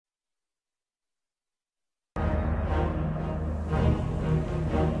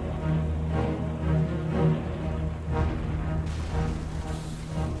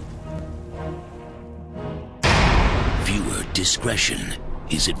discretion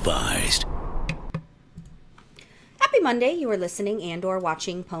is advised. Happy Monday. You are listening and or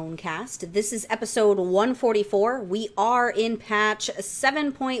watching PWNCAST. This is episode 144. We are in patch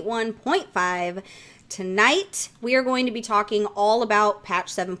 7.1.5. Tonight, we are going to be talking all about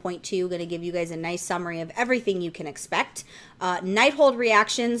patch 7.2. Going to give you guys a nice summary of everything you can expect. Nighthold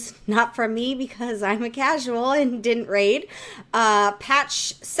reactions, not from me because I'm a casual and didn't raid.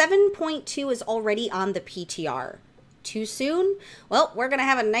 Patch 7.2 is already on the PTR. Too soon? Well, we're going to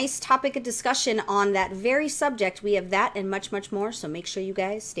have a nice topic of discussion on that very subject. We have that and much, much more, so make sure you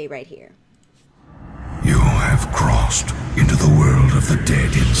guys stay right here. You have crossed into the world of the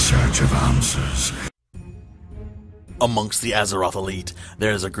dead in search of answers. Amongst the Azeroth elite,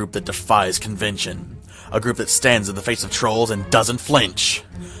 there is a group that defies convention. A group that stands in the face of trolls and doesn't flinch.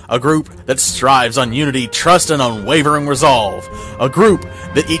 A group that strives on unity, trust, and unwavering resolve. A group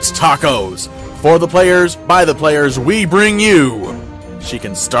that eats tacos. For the players, by the players, we bring you. She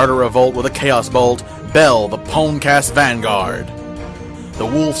can start a revolt with a Chaos Bolt, Bell, the PWNCAST Vanguard. The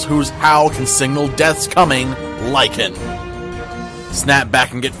wolves whose howl can signal death's coming, Lycan. Snap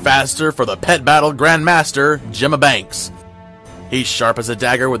back and get faster for the pet battle Grandmaster, Gemma Banks. He's sharp as a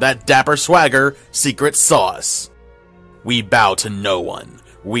dagger with that dapper swagger, Secret Sauce. We bow to no one.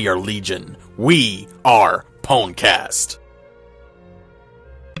 We are Legion. We are PWNCAST.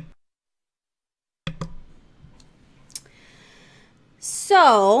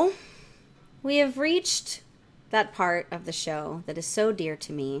 So, we have reached that part of the show that is so dear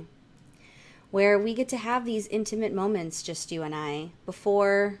to me, where we get to have these intimate moments, just you and I,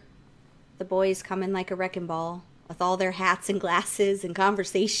 before the boys come in like a wrecking ball with all their hats and glasses and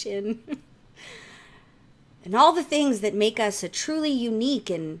conversation and all the things that make us a truly unique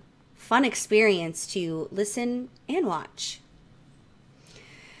and fun experience to listen and watch.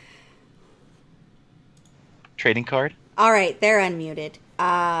 Trading card? All right, they're unmuted.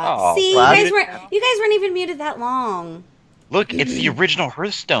 See, you guys weren't even muted that long. Look, it's the original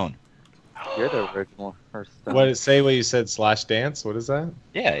Hearthstone. You're the original Hearthstone. What say? What you said? /dance? What is that?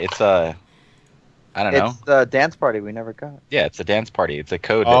 Yeah, it's I don't know. It's the dance party we never got. Yeah, it's a dance party. It's a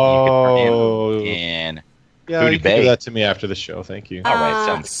code that you can turn in. Yeah, you can give that to me after the show. Thank you. All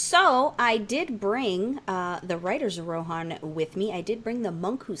right, so I did bring the Writers of Rohan with me. I did bring the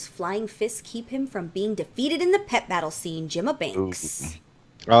monk whose flying fists keep him from being defeated in the pet battle scene, Gemma Banks. Ooh.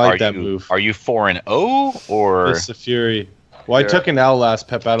 I like that move. Are you 4-0 or? Fist of Fury. Well, I took an L last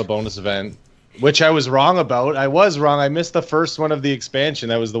pet battle bonus event, which I was wrong about. I was wrong. I missed the first one of the expansion.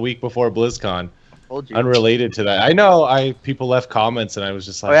 That was the week before BlizzCon. Unrelated to that. I know. People left comments, and I was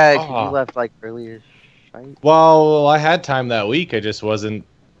just like, you left like earlier. Right? Well, I had time that week. I just wasn't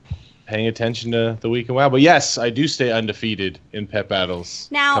paying attention to the week in WoW. But yes, I do stay undefeated in pet battles.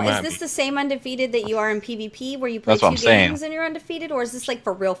 Now, is this the same undefeated that you are in PvP, where you play 2 games and you're undefeated, or is this like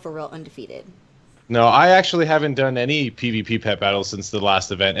for real undefeated? No, I actually haven't done any PvP pet battles since the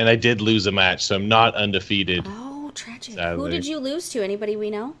last event, and I did lose a match, so I'm not undefeated. Oh, tragic. Sadly. Who did you lose to? Anybody we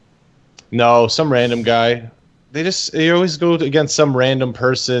know? No, some random guy. They always go against some random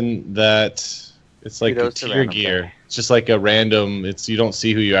person that... It's like a tier gear. Guy. It's just like a random. You don't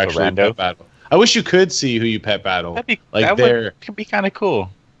see who you actually pet battle. I wish you could see who you pet battle. Could be kind of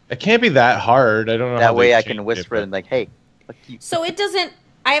cool. It can't be that hard. I don't know. That way I can whisper and like, hey. So it doesn't.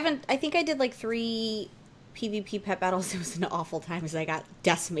 I think I did like 3 PvP pet battles. It was an awful time because I got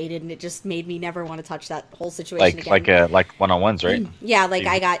decimated, and it just made me never want to touch that whole situation again. Like one-on-ones, right? Yeah,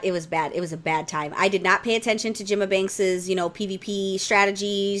 it was bad. It was a bad time. I did not pay attention to Gemma Banks's, PvP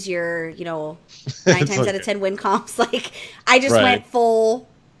strategies, your, 9 times out of 10 win comps. Like, I just went full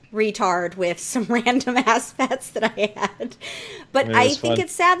retard with some random ass pets that I had. But I think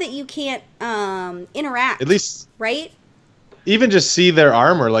it's sad that you can't interact. At least, right? Even just see their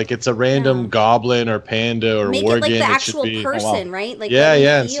armor, like it's a random goblin or panda or make worgen. Make it like the actual person, right? Like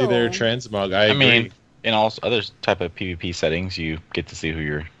and see their transmog. I agree. mean, in all other type of PvP settings, you get to see who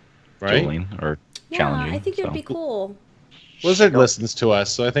you're dueling or challenging. I think it would be cool. Blizzard listens to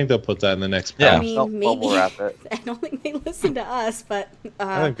us, so I think they'll put that in the next patch. I mean, maybe. I don't think they listen to us, but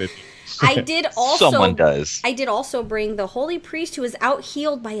I think they do. I did also. Someone does. I did also bring the holy priest who is out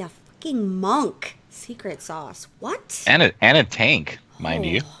healed by a fucking monk. Secret Sauce. What? And a tank, mind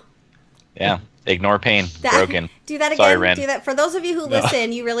you. Yeah. Ignore pain. Broken. Do that again. Sorry, Ren. Do that. For those of you who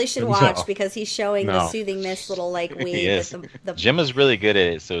listen, you really should watch because he's showing the soothing mist little like wave. He is. Jim is really good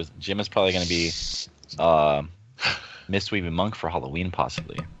at it, so Jim is probably going to be Mistweaving Monk for Halloween,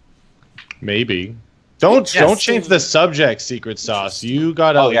 possibly. Maybe. Don't change the subject, Secret Sauce. You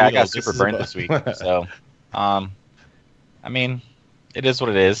got I got super burnt this week. So, I mean, it is what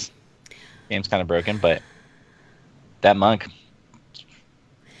it is. Game's kind of broken, but that monk.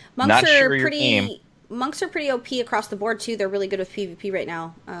 Monks Not are sure your pretty. name. Monks are pretty OP across the board too. They're really good with PvP right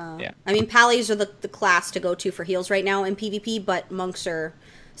now. Yeah. I mean, Pallies are the class to go to for heals right now in PvP, but monks are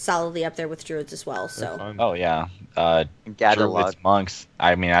solidly up there with druids as well. So. Oh yeah, Gather druids, monks.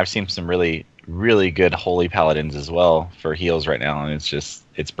 I mean, I've seen some really, really good holy paladins as well for heals right now, and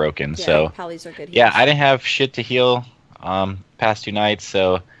it's broken. Yeah, so Pallies are good heals. yeah, I didn't have shit to heal past 2 nights,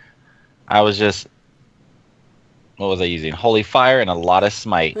 so I was just. What was I using? Holy Fire and a lot of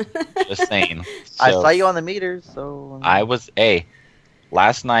Smite. Just saying. So I saw you on the meters, so I was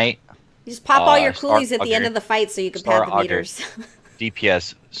last night. You just pop all your Star coolies at the end Augur. of the fight so you can Star pad the meters.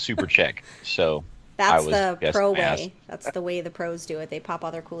 DPS super check. So That's I was the just pro ass. way. That's the way the pros do it. They pop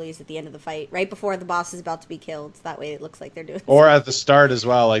all their coolies at the end of the fight, right before the boss is about to be killed. That way it looks like they're doing. Or at the start as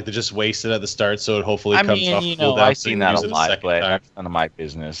well, like they just waste it at the start, so it hopefully I comes mean, off you know, cooldown. I've so you seen that use a it lot, second but time. that's none of my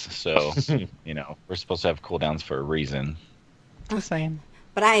business. So you know, we're supposed to have cooldowns for a reason. Just saying.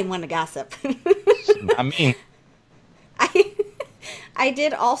 But I ain't one to gossip. I mean, I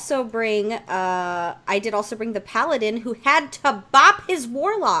did also bring the paladin who had to bop his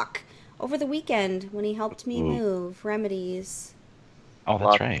warlock over the weekend when he helped me move remedies. oh,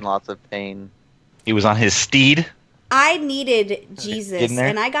 that's right. lots of pain. He was on his steed. I needed Jesus, Getting there?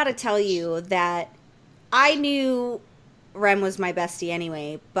 and I got to tell you that I knew Rem was my bestie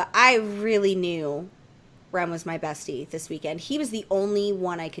anyway, but I really knew Rem was my bestie this weekend. He was the only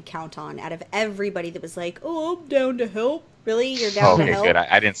one I could count on out of everybody that was like, "Oh, I'm down to help." Really, you're down to Okay, help? good.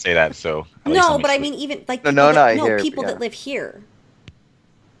 I didn't say that, so at least No, let me but I sleep. mean, even like No, people that live here,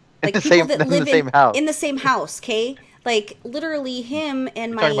 In like the people same- that in live the same house. in the same house. Okay, like literally him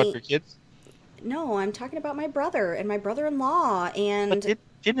and You're my. talking about your kids. No, I'm talking about my brother and my brother-in-law and. But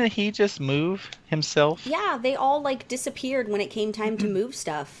didn't he just move himself? Yeah, they all like disappeared when it came time to move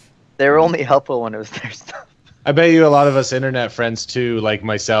stuff. They were only helpful when it was their stuff. I bet you a lot of us internet friends too, like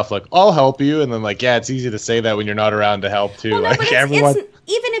myself, like I'll help you, and then like yeah, it's easy to say that when you're not around to help too. Well, no, like but everyone. it's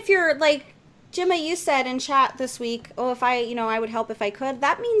even if you're like Gemma, you said in chat this week, oh, if I would help if I could.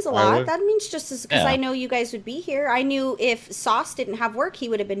 That means a lot. would. That means just as because Yeah. I know you guys would be here. I knew if Sauce didn't have work, he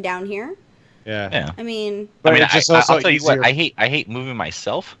would have been down here. Yeah. I mean, But I mean, it's just I'll also tell you what. easier- I hate moving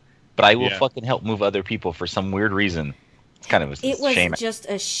myself, but I will Yeah. fucking help move other people for some weird reason. It's kind of a it was shame. just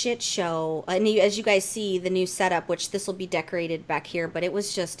a shit show. And as you guys see, the new setup, which this will be decorated back here, but it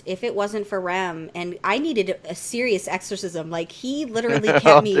was just, if it wasn't for Rem, and I needed a serious exorcism. Like, he literally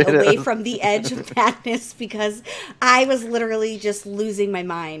kept me away from the edge of madness because I was literally just losing my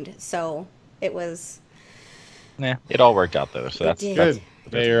mind. So it was... Nah, it all worked out though, so It that's did. Good.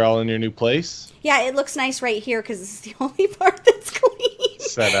 Now you're all in your new place. Yeah, it looks nice right here because this is the only part that's clean.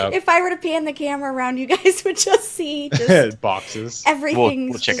 Set up. If I were to pan the camera around, you guys would just see just Boxes. everything's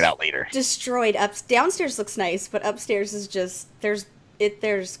we'll check it out later. destroyed. Downstairs looks nice, but upstairs is just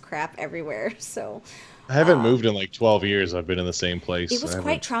there's crap everywhere. So I haven't moved in like 12 years. I've been in the same place. it was I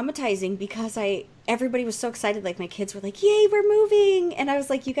quite traumatizing because everybody was so excited. Like my kids were like, "Yay, we're moving!" And I was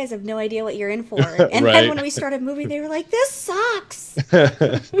like, "You guys have no idea what you're in for." And Right. then when we started moving, they were like, "This sucks."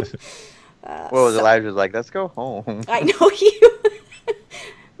 What was Elijah's like? Let's go home. I know you.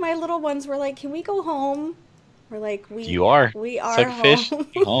 My little ones were like, "Can we go home?" We're like, "We are Suck home." fish.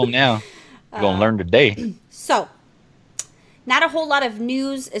 You're home now. You're gonna learn today. So, not a whole lot of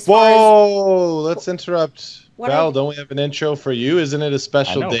news as far as Whoa! Let's interrupt. What Val, are- don't we have an intro for you? Isn't it a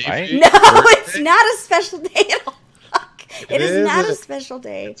special I know, day right? for you? no, it's not a special day at all. Fuck. It It is is not a a- special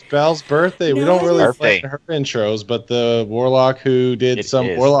day. It's Val's birthday. We No, don't it really is- plan her intros, but the warlock who did It some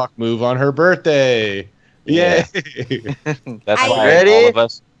is. warlock move on her birthday. Yeah. Yay! That's I- why Ready? all of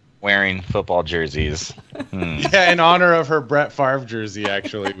us wearing football jerseys. Yeah, in honor of her Brett Favre jersey,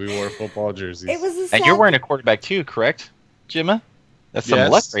 actually, we wore football jerseys. It was a And sad... you're wearing a quarterback too, correct, Jimma? That's some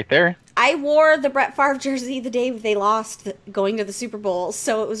Yes. luck right there. I wore the Brett Favre jersey the day they lost, going to the Super Bowl.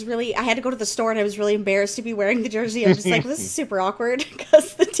 So it was really, I had to go to the store and I was really embarrassed to be wearing the jersey. I'm just like, this is super awkward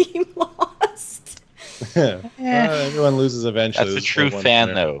because the team lost. Everyone loses eventually. That's a There's true no one fan,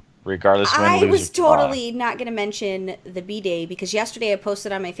 there. though. Regardless win, I lose, was or draw. totally not going to mention the B-Day because yesterday I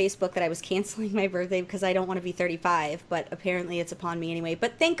posted on my Facebook that I was canceling my birthday because I don't want to be 35, but apparently it's upon me anyway.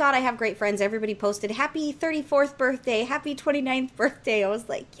 But thank God I have great friends. Everybody posted, happy 34th birthday, happy 29th birthday. I was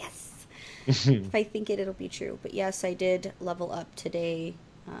like, yes. If I think it, it'll be true. But yes, I did level up today.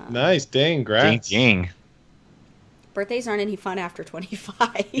 Nice, dang, Ding, grats. ding. Birthdays aren't any fun after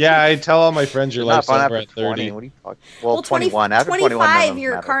 25. Yeah, I tell all my friends your Not life's fun over after at 30. 20. What are you talking? Well, Well, 21. After 21, none of 25, them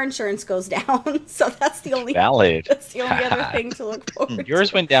your matter. car insurance goes down. So that's the only Valid. that's the only other thing to look forward Yours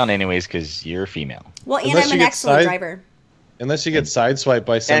to. went down anyways because you're female. Well, and Unless I'm you an get excellent side- driver. Unless you get sideswiped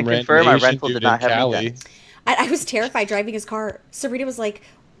by some And random confirm our Asian rental dude did in not have any Cali. dents. I was terrified driving his car. Sabrina was like,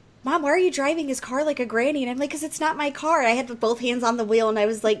 Mom, why are you driving his car like a granny? And I'm like, because it's not my car. I had both hands on the wheel, and I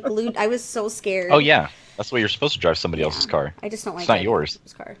was like glued. I was so scared. Oh, yeah. That's the way you're supposed to drive somebody else's car. I just don't like it's not yours.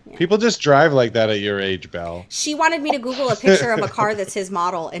 Car. Yeah. People just drive like that at your age, Belle. She wanted me to Google a picture of a car that's his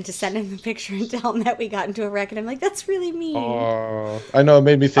model and to send him the picture and tell him that we got into a wreck. And I'm like, that's really mean. Oh, I know. It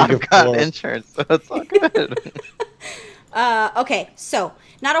made me think I've of got insurance, so it's all good. Okay, so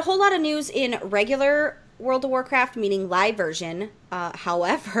not a whole lot of news in regular World of Warcraft, meaning live version.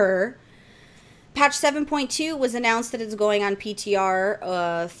 However, patch 7.2 was announced that it's going on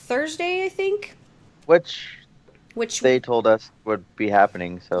PTR Thursday, I think. Which they told us would be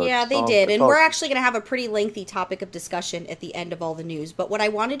happening. So yeah, they did. And we're actually going to have a pretty lengthy topic of discussion at the end of all the news. But what I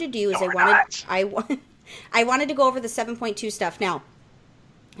wanted to do is I wanted to go over the 7.2 stuff. Now,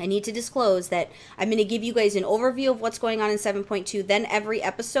 I need to disclose that I'm going to give you guys an overview of what's going on in 7.2. Then every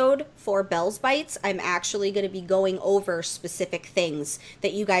episode for Bell's Bites, I'm actually going to be going over specific things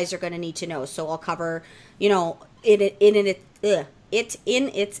that you guys are going to need to know. So I'll cover, it in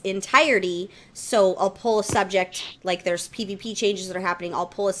its entirety. So I'll pull a subject, like there's PvP changes that are happening. I'll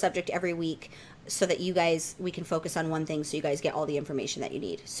pull a subject every week so that we can focus on one thing so you guys get all the information that you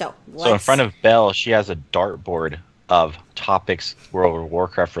need. So in front of Belle, she has a dartboard of topics World of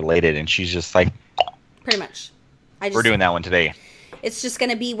Warcraft related, and she's just like, pretty much. We're doing that one today. It's just going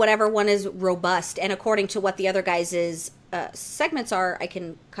to be whatever one is robust, and according to what the other guys' segments are, I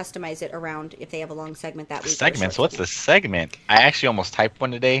can customize it around if they have a long segment that week. Segments? What's the segment? I actually almost typed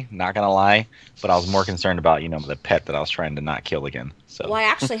one today, not going to lie, but I was more concerned about, the pet that I was trying to not kill again. So. Well, I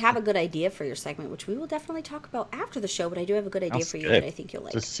actually have a good idea for your segment, which we will definitely talk about after the show, but I do have a good idea for you that I think you'll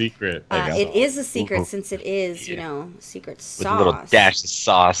like. It's a secret. It is a secret since it is, secret sauce. With a little dash of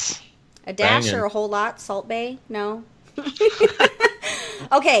sauce. A dash or a whole lot? Salt Bay? No?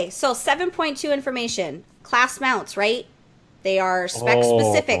 Okay, so 7.2 information. Class mounts, right? They are spec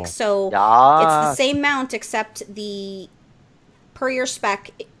specific, so it's the same mount except per your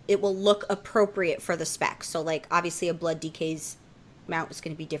spec, it will look appropriate for the spec. So, like, obviously a Blood DK's mount is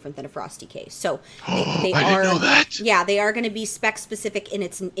going to be different than a Frost DK. So they I didn't know that. Yeah, they are going to be spec specific in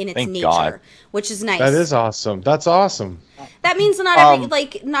its Thank nature, God. which is nice. That is awesome. That's awesome. That means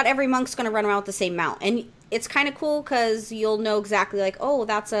not every monk's going to run around with the same mount, and it's kind of cool because you'll know exactly like, oh,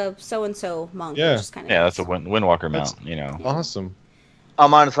 that's a so and so monk. Yeah, which is kind of that's a Windwalker mount. Awesome.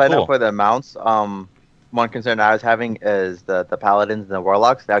 On a side note for the mounts, one concern I was having is the paladins and the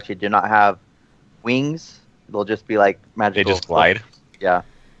warlocks. They actually do not have wings. They'll just be like magical. They just glide. Yeah.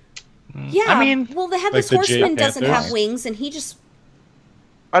 Yeah. I mean, well, the headless horseman doesn't have wings, and he just.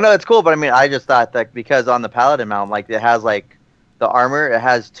 I know it's cool, but I mean, I just thought that because on the paladin mount, like it has like the armor, it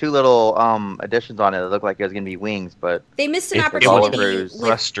has two little additions on it that look like it was gonna be wings, but they missed an opportunity.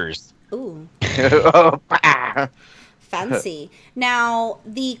 Thrusters. Ooh. Fancy. Now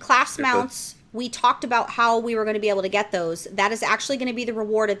the class mounts. We talked about how we were going to be able to get those. That is actually going to be the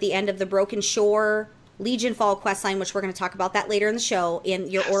reward at the end of the Broken Shore Legion Fall questline, which we're going to talk about that later in the show in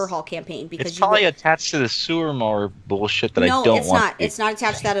your Order Hall campaign. Because it's probably attached to the sewer more bullshit that I don't want. No, it's not. It's not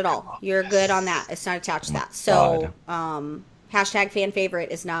attached to that at all. You're good on that. It's not attached to that. So, hashtag fan favorite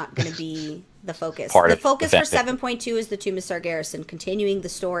is not going to be the focus. The focus for 7.2 is the Tomb of Sargeras, continuing the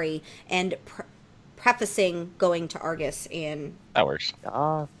story and prefacing going to Argus and that works.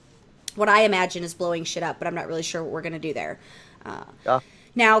 What I imagine is blowing shit up, but I'm not really sure what we're going to do there.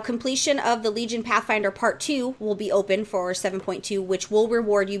 Now, completion of the Legion Pathfinder Part 2 will be open for 7.2, which will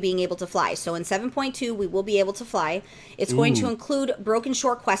reward you being able to fly. So in 7.2, we will be able to fly. It's going to include Broken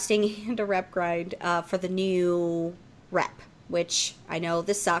Shore questing and a rep grind for the new rep, which I know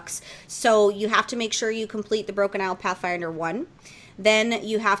this sucks. So you have to make sure you complete the Broken Isle Pathfinder 1. Then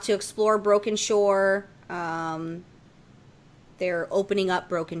you have to explore Broken Shore. They're opening up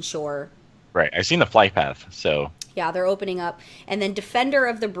Broken Shore. Right. I've seen the flight path, so... Yeah, they're opening up. And then Defender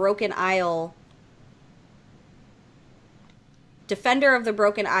of the Broken Isle... Defender of the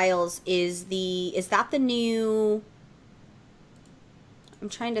Broken Isles is the... Is that the new... I'm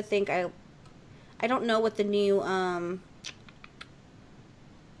trying to think. I don't know what the new... Come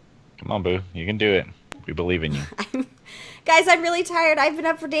on, Boo. You can do it. We believe in you. Guys, I'm really tired. I've been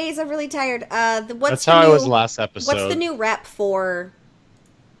up for days. I'm really tired. That's how I was last episode. What's the new rep for?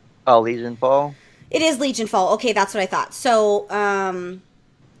 Oh, Legion Fall? It is Legion Fall. Okay, that's what I thought. So,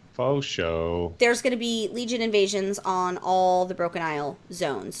 faux show. There's going to be Legion invasions on all the Broken Isle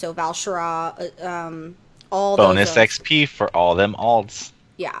zones. So, Val'Shara, all bonus those XP for all them alts.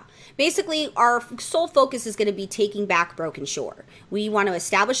 Yeah. Basically, our sole focus is going to be taking back Broken Shore. We want to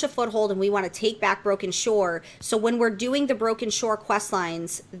establish a foothold, and we want to take back Broken Shore. So when we're doing the Broken Shore quest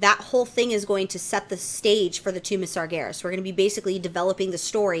lines, that whole thing is going to set the stage for the Tomb of Sargeras. We're going to be basically developing the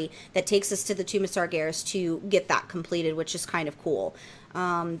story that takes us to the Tomb of Sargeras to get that completed, which is kind of cool.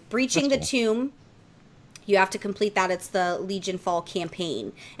 Breaching the tomb, you have to complete that. It's the Legion Fall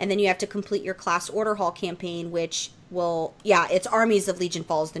campaign. And then you have to complete your Class Order Hall campaign, which will, it's Armies of Legion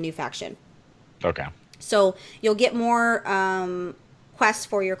Falls, the new faction. Okay. So you'll get more quests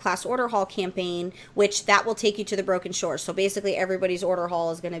for your Class Order Hall campaign, which that will take you to the Broken Shore. So basically everybody's Order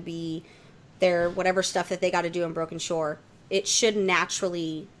Hall is going to be their whatever stuff that they got to do in Broken Shore. It should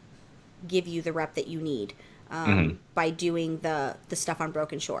naturally give you the rep that you need by doing the stuff on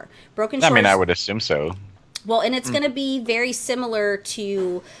Broken Shore. Broken Shore. I mean, I would assume so. Well, and it's going to be very similar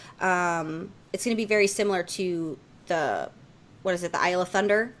to the what is it, the Isle of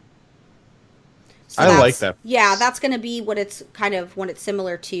Thunder? So I like that. Yeah, that's going to be what it's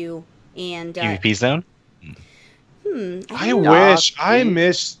similar to. And PvP zone? I wish. I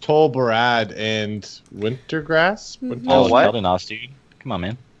miss Tol Barad and Wintergrass. Oh, what? Dude. Come on,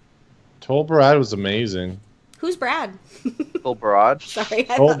 man. Tol Barad was amazing. Who's Brad? Tol Barad. Sorry,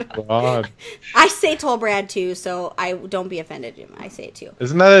 Tol Barad. I say Tol Brad too, so I don't be offended, Jim. I say it too.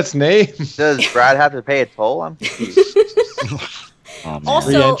 Isn't that its name? Does Brad have to pay a toll? I'm confused.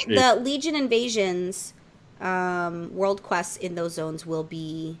 Also, the Legion Invasions world quests in those zones will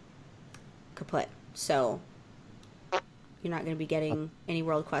be kaput. So you're not going to be getting any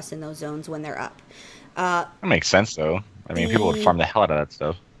world quests in those zones when they're up. That makes sense, though. I mean, people would farm the hell out of that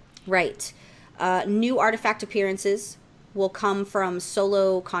stuff. Right. New artifact appearances will come from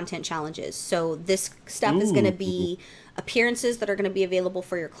solo content challenges. So this stuff is going to be appearances that are going to be available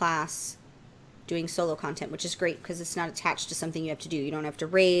for your class doing solo content, which is great because it's not attached to something you have to do. You don't have to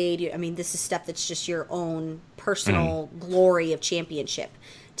raid. I mean, this is stuff that's just your own personal glory of championship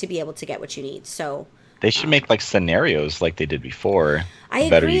to be able to get what you need. So they should make like scenarios like they did before. I the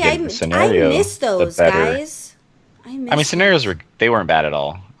better agree. You get the scenario, I miss those, guys. I mean, scenarios weren't bad at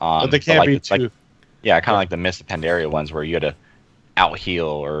all. But they can't be too. Yeah, kind of like the Mist of Pandaria ones where you had to out heal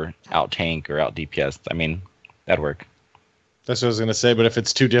or out tank or out DPS. I mean, that'd work. That's what I was gonna say. But if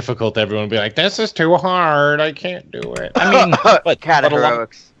it's too difficult, everyone will be like, "This is too hard. I can't do it." I mean, but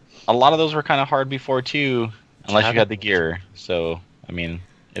heroics. A lot of those were kind of hard before too, unless you had the gear. So I mean,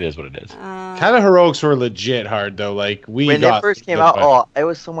 it is what it is. Kind of heroics were legit hard though. Like when it first came out, it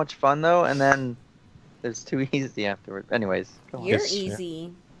was so much fun though, and then it's too easy afterwards. Anyways, you're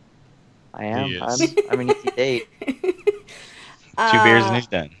easy. I am. I'm an easy date. 2 beers and he's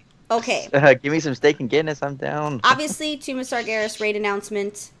done. Okay. Give me some steak and Guinness. I'm down. Obviously, Tomb of Sargeras raid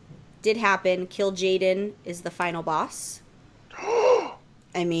announcement did happen. Kill Jaden is the final boss.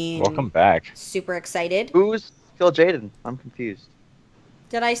 I mean, welcome back. Super excited. Who's Kill Jaden? I'm confused.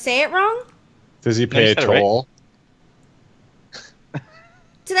 Did I say it wrong? Does he pay a toll?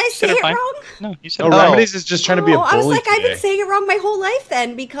 Did I say it wrong? No, you said it wrong. Remedies is just trying to be a bully. I was like, today. I've been saying it wrong my whole life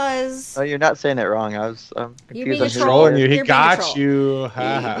then because... Oh, you're not saying it wrong. I was confused. You're being a troll. He got you.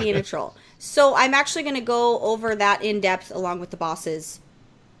 You're being a troll. So I'm actually going to go over that in depth along with the bosses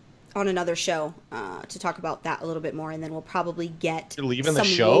on another show to talk about that a little bit more. And then we'll probably get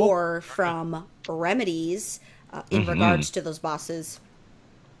some lore from Remedies in regards to those bosses.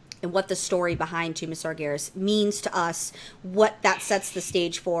 And what the story behind Tomb of Sargeras means to us, what that sets the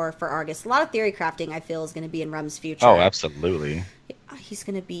stage for Argus. A lot of theory crafting, I feel, is going to be in Rem's future. Oh, absolutely. He's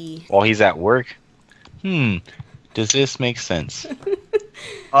going to be... While he's at work? Does this make sense?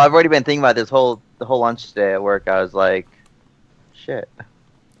 I've already been thinking about the whole lunch day at work. I was like, shit.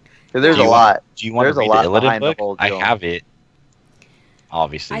 Because there's a lot. Do you want to read the Illidan book? I have it.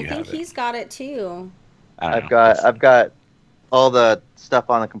 Obviously, I think he's got it, too. I've got all the stuff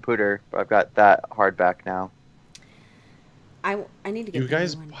on the computer, but I've got that hardback now. I need to get. You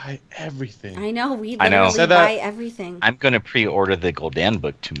guys buy everything. I know we literally buy everything. I'm gonna pre-order the Gul'dan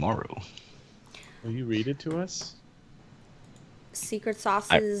book tomorrow. Will you read it to us? Secret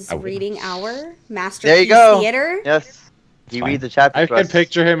Sauce's reading hour, Masterpiece there you go. Theater. Yes, you read the chapter. I can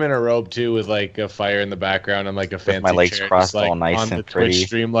picture him in a robe too, with like a fire in the background and like a fancy my legs chair, crossed, like, all nice on and the pretty. Twitch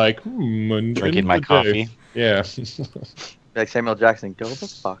stream, like drinking my coffee. Yeah. Like Samuel Jackson, go the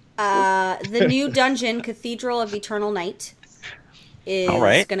fuck. The new dungeon, Cathedral of Eternal Night, is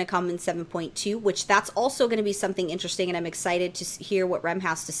going to come in 7.2, which that's also going to be something interesting, and I'm excited to hear what Rem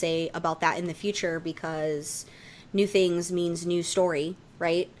has to say about that in the future, because new things means new story,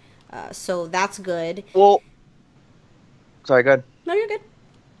 right? So that's good. Well, sorry, go ahead. No, you're good.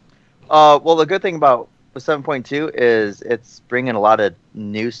 Well, the good thing about with 7.2 is it's bringing a lot of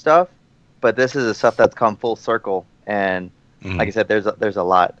new stuff, but this is the stuff that's come full circle. And like I said, there's a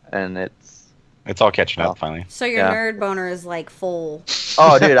lot, and it's all catching up finally. So your nerd boner is like full.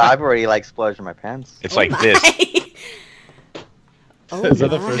 Oh, dude, I've already like splurged in my pants. It's like this. Is that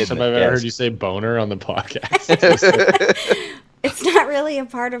the first time I've ever heard you say boner on the podcast? It's not really a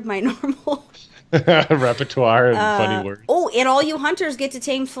part of my normal repertoire and funny words. Oh, and all you hunters get to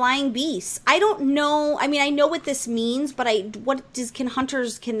tame flying beasts. I don't know. I mean, I know what this means, but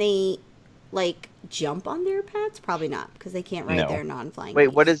can they like jump on their pets? Probably not, because they can't ride their non-flying. Wait,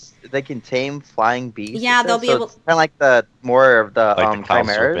 beasts. what is? They can tame flying beasts? Yeah, they'll be able. Kind of like the more of the like the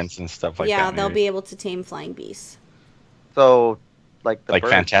chimeras serpents and stuff like that. Yeah, they'll be able to tame flying beasts. So, like the like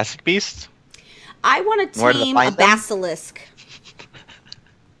birds. Fantastic Beasts. I want to tame a basilisk.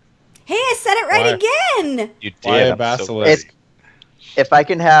 Hey, I said it right again. You did. Why a basilisk? If I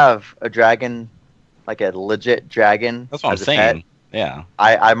can have a dragon, like a legit dragon, that's what I'm saying. Pet, yeah,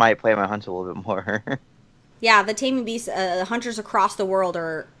 I might play my hunter a little bit more. Yeah, the taming beasts, hunters across the world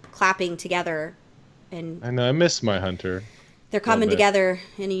are clapping together, and I know I miss my hunter. They're coming together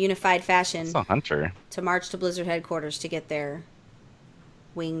in a unified fashion. It's a hunter To march to Blizzard headquarters to get their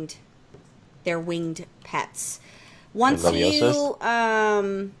winged pets. Once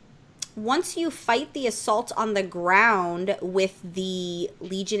you fight the assault on the ground with the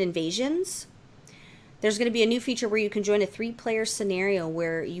Legion invasions, there's going to be a new feature where you can join a 3-player scenario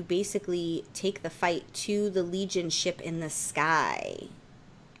where you basically take the fight to the Legion ship in the sky.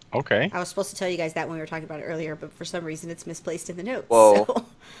 Okay. I was supposed to tell you guys that when we were talking about it earlier, but for some reason it's misplaced in the notes. Whoa. So,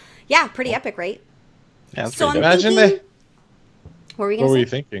 yeah, pretty epic, right? Yeah, that's so pretty I'm dope. thinking, What were you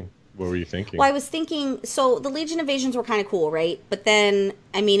thinking? What were you thinking? Well, I was thinking, so the Legion invasions were kind of cool, right? But then,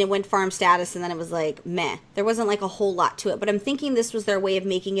 I mean, it went farm status, and then it was like, meh. There wasn't like a whole lot to it. But I'm thinking this was their way of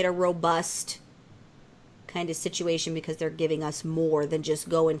making it a robust kind of situation, because they're giving us more than just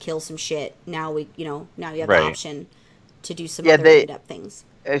go and kill some shit. Now you have the option to do some other in-depth things.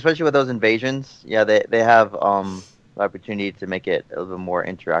 Especially with those invasions, they have the opportunity to make it a little bit more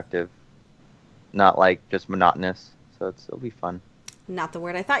interactive, not like just monotonous. So it'll be fun. Not the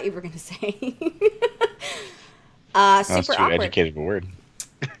word I thought you were going to say. That's super too awkward. educated a word.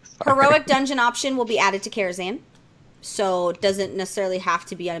 Heroic dungeon option will be added to Karazhan. So it doesn't necessarily have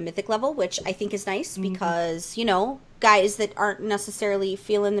to be on a mythic level, which I think is nice because, guys that aren't necessarily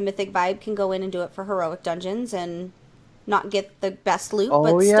feeling the mythic vibe can go in and do it for heroic dungeons and not get the best loot,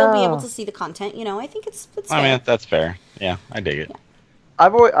 but still be able to see the content. I think it's fair. I mean, that's fair. Yeah, I dig it. Yeah.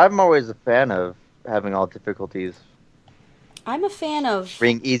 I'm always a fan of having all difficulties. I'm a fan of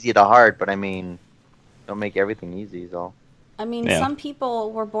bring easy to hard, but I mean, don't make everything easy is all. I mean, some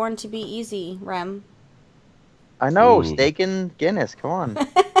people were born to be easy, Rem. I know, steak and Guinness, come on.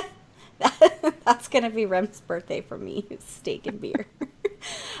 That's going to be Rem's birthday for me, steak and beer.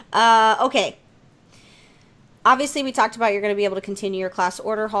 Okay. Obviously, we talked about you're going to be able to continue your class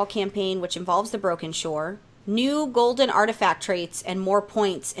order hall campaign, which involves the Broken Shore. New golden artifact traits and more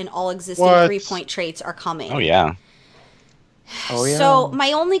points in all existing 3-point traits are coming. Oh, yeah. So,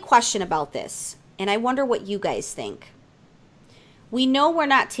 my only question about this, and I wonder what you guys think. We know we're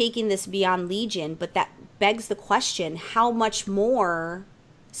not taking this beyond Legion, but that begs the question, how much more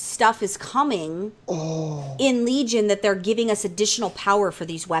stuff is coming in Legion that they're giving us additional power for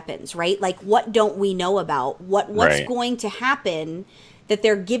these weapons, right? Like, what don't we know about? What's going to happen that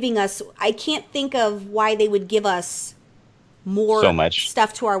they're giving us? I can't think of why they would give us more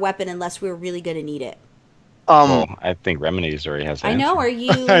stuff to our weapon unless we were really going to need it. Well, I think Remedies already has. I know. Are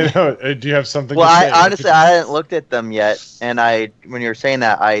you? I know. Do you have something? Well, to say? Honestly, I hadn't looked at them yet, and when you were saying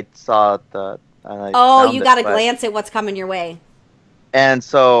that, I saw the. You got to glance at what's coming your way. And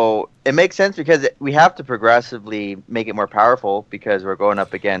so it makes sense because we have to progressively make it more powerful because we're going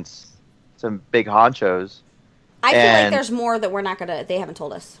up against some big honchos. I feel like there's more that they haven't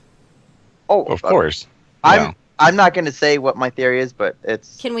told us. Oh, of course. I'm not going to say what my theory is, but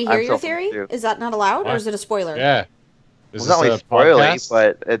it's. Can we hear your theory? Is that not allowed, or is it a spoiler? Yeah. It's not really spoilery,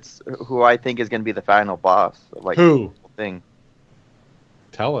 but it's who I think is going to be the final boss. Like, who? Thing.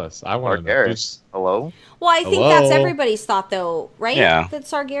 Tell us. I want to know. Hello? Well, I think that's everybody's thought, though, right? Yeah. That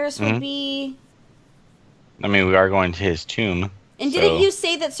Sargeras would be... I mean, we are going to his tomb. And didn't you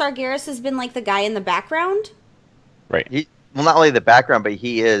say that Sargeras has been, like, the guy in the background? Right. Well, not only the background, but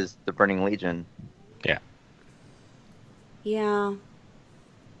he is the Burning Legion. Yeah. Yeah.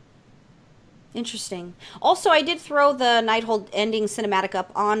 Interesting. Also, I did throw the Nighthold ending cinematic up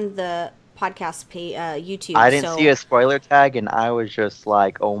on the podcast YouTube. I didn't see a spoiler tag, and I was just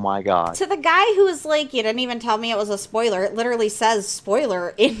like, "Oh my god!" To the guy who was like, "You didn't even tell me it was a spoiler." It literally says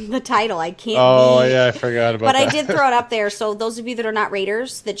 "spoiler" in the title. I can't. Oh yeah, I forgot about but that. I did throw it up there. So those of you that are not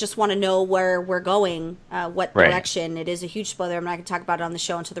raiders that just want to know where we're going, what direction, it is a huge spoiler. I'm not going to talk about it on the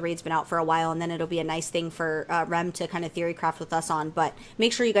show until the raid's been out for a while, and then it'll be a nice thing for Rem to kind of theory craft with us on. But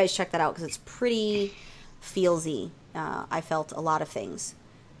make sure you guys check that out because it's pretty feelsy. I felt a lot of things.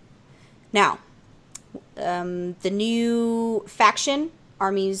 Now, the new faction,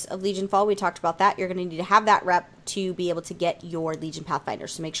 Armies of Legion Fall, we talked about that. You're going to need to have that rep to be able to get your Legion Pathfinder,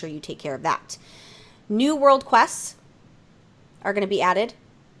 so make sure you take care of that. New world quests are going to be added.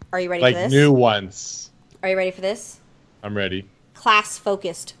 Are you ready for this? Like new ones. Are you ready for this? I'm ready.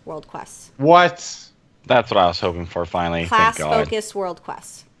 Class-focused world quests. What? That's what I was hoping for finally. Class-focused world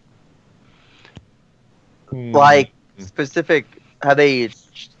quests. Like, specific, have they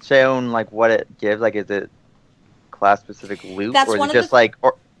shown, like, what it gives? Like, is it class-specific loot? That's or is one it of just, like...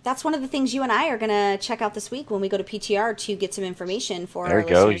 That's one of the things you and I are going to check out this week when we go to PTR to get some information for there our you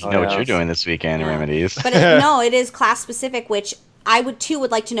go. listeners. You know what you're doing this weekend, Remedies. But no, it is class-specific, which I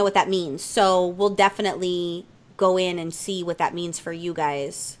would like to know what that means. So we'll definitely go in and see what that means for you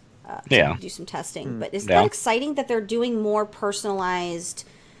guys. To do some testing. But isn't that exciting that they're doing more personalized,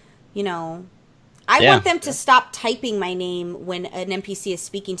 you know... I want them to stop typing my name when an NPC is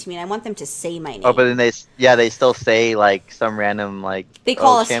speaking to me, and I want them to say my name. Oh, but then they still say, like, some random, like... They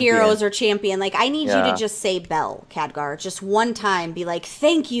call us champion. Heroes or champion. Like, I need you to just say Belle, Khadgar. Just one time, be like,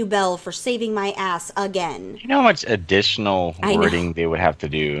 thank you, Belle, for saving my ass again. You know how much additional wording they would have to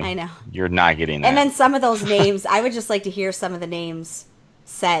do? I know. You're not getting that. And then some of those names, I would just like to hear some of the names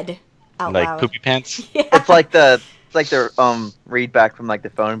said out loud. Like Poopy Pants? Yeah. It's like the read back from, like, the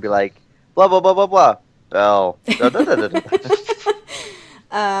phone and be like, blah, blah, blah, blah, blah. Oh.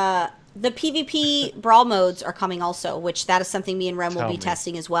 The PvP brawl modes are coming also, which that is something me and Rem will be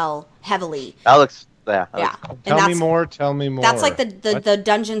testing as well, heavily. That looks, Tell me more. That's like the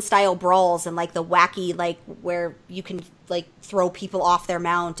dungeon style brawls and like the wacky, like where you can like throw people off their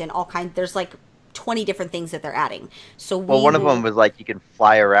mount and all kinds. There's like 20 different things that they're adding. So one of them was like you can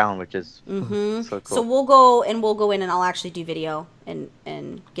fly around, which is so cool. So we'll go in and I'll actually do video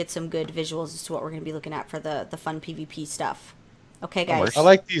and get some good visuals as to what we're going to be looking at for the fun PvP stuff. Okay, guys. I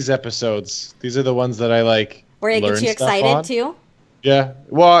like these episodes. These are the ones that I like. Where it gets you excited too? Yeah.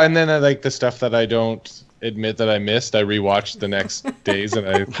 Well, and then I like the stuff that I don't admit that I missed. I rewatch the next days and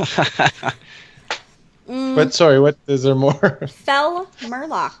I. But sorry, what is there more? Fell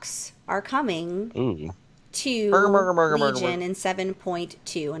Murlocs are coming to Legion in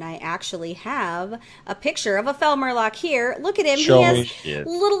 7.2, and I actually have a picture of a Fell Murloc here. Look at him. He has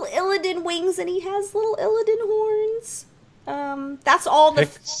little Illidan wings and he has little Illidan horns. That's all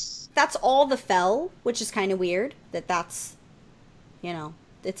the Fell, which is kind of weird. That's you know,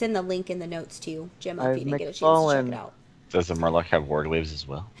 it's in the link in the notes too, Gemma, if you didn't get a chance to check it out. Does the Murloc have warglaves as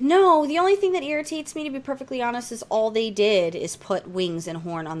well? No, the only thing that irritates me, to be perfectly honest, is all they did is put wings and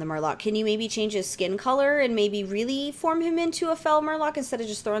horn on the Murloc. Can you maybe change his skin color and maybe really form him into a Fell Murloc instead of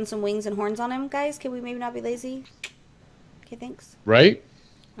just throwing some wings and horns on him, guys? Can we maybe not be lazy? Okay, thanks. Right?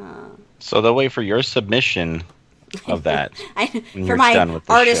 So they'll wait for your submission of that. For my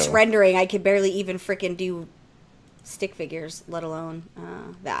artist rendering, I could barely even frickin' do stick figures, let alone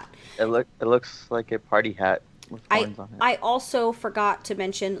that. It looks like a party hat. I also forgot to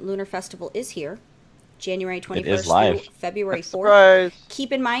mention Lunar Festival is here, January 21st through February 4th. Surprise.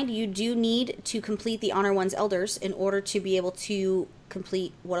 Keep in mind, you do need to complete the Honor One's Elders in order to be able to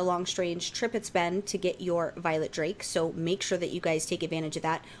complete What a Long Strange Trip It's Been to get your Violet Drake. So make sure that you guys take advantage of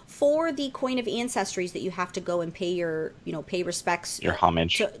that. For the Coin of Ancestries that you have to go and pay your, pay respects, your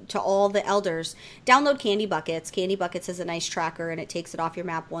homage to all the elders, download Candy Buckets. Candy Buckets is a nice tracker and it takes it off your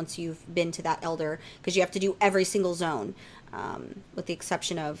map once you've been to that elder, because you have to do every single zone, with the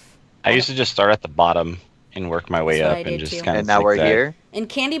exception of... I used to just start at the bottom and work my way up and just kind of. And now we're here. And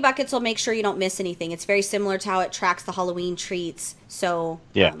Candy Buckets will make sure you don't miss anything. It's very similar to how it tracks the Halloween treats. So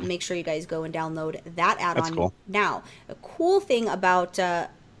make sure you guys go and download that add-on. That's cool. Now, a cool thing about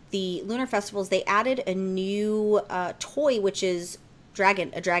the Lunar Festival is they added a new toy, which is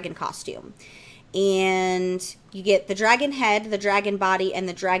a dragon costume. And you get the dragon head, the dragon body, and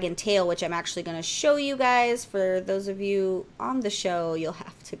the dragon tail, which I'm actually going to show you guys. For those of you on the show, you'll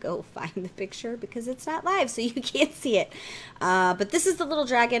have to go find the picture because it's not live, so you can't see it. But this is the little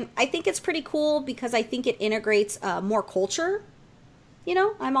dragon. I think it's pretty cool because I think it integrates more culture.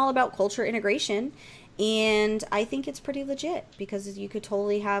 I'm all about culture integration. And I think it's pretty legit because you could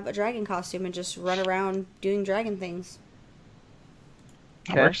totally have a dragon costume and just run around doing dragon things.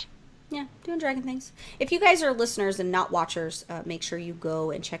 That works. Yeah, doing dragon things. If you guys are listeners and not watchers, make sure you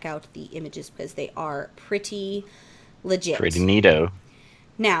go and check out the images because they are pretty legit. Pretty neato.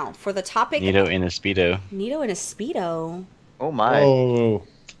 Now, for the topic... Neato in a Speedo. Neato in a Speedo? Oh, my. Oh,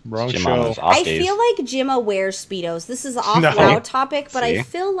 wrong show. I feel like Jimma wears Speedos. This is an off-route topic, but I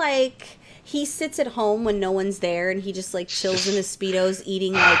feel like he sits at home when no one's there and he just, like, chills in his Speedos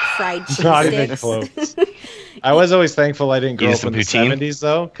eating, like, fried cheese Not sticks. even close. I was always thankful I didn't grow up in the poutine? 70s,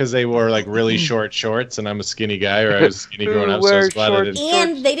 though, because they wore, like, really short shorts, and I'm a skinny guy, or I was skinny growing up, so I was glad I didn't.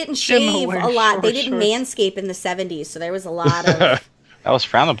 And they didn't shave a lot. They didn't manscape in the 70s, so there was a lot of... That was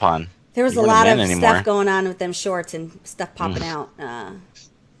frowned upon. There was a lot of stuff going on with them shorts and stuff popping out.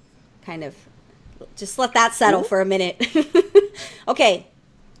 Kind of... Just let that settle for a minute. Okay,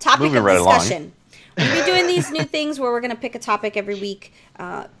 topic of discussion. We'll be doing these new things where we're going to pick a topic every week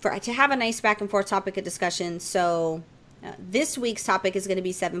to have a nice back and forth topic of discussion. So this week's topic is going to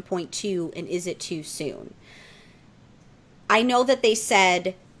be 7.2, and is it too soon? I know that they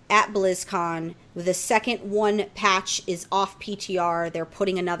said at BlizzCon the second one patch is off PTR. They're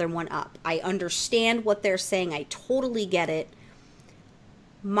putting another one up. I understand what they're saying. I totally get it.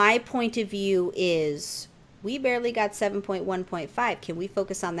 My point of view is we barely got 7.1.5. Can we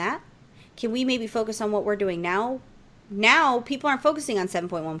focus on that? Can we maybe focus on what we're doing now? Now, people aren't focusing on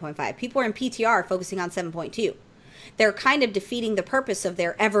 7.1.5. People are in PTR focusing on 7.2. They're kind of defeating the purpose of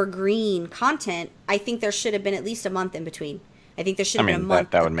their evergreen content. I think there should have been at least a month in between. I think there should have been a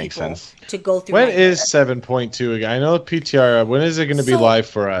month that would make sense to go through. When is 7.2 again? I know PTR. When is it going to be live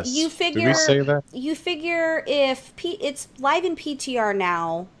for us? You figure, did we say that? You figure if it's live in PTR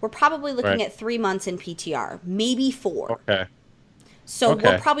now, we're probably looking at 3 months in PTR, maybe 4. Okay. So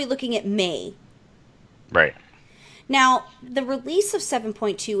we're probably looking at May. Right. Now, the release of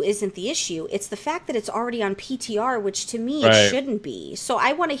 7.2 isn't the issue. It's the fact that it's already on PTR, which to me it shouldn't be. So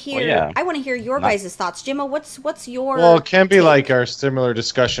I want to hear I want to hear your guys' thoughts. Jimma, what's your Well, it can be like our similar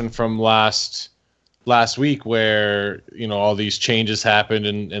discussion from last week where, you know, all these changes happened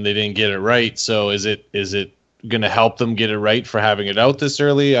and they didn't get it right. So is it going to help them get it right for having it out this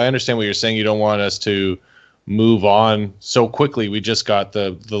early? I understand what you're saying. You don't want us to move on so quickly. We just got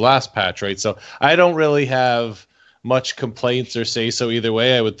the last patch, right? So I don't really have much complaints or say so either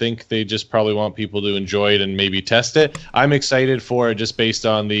way. I would think they just probably want people to enjoy it and maybe test it. I'm excited for it just based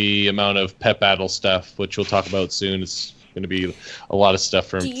on the amount of pet battle stuff, which we'll talk about soon. It's going to be a lot of stuff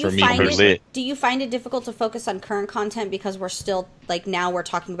for me. Do you find it difficult to focus on current content because we're still, like, now we're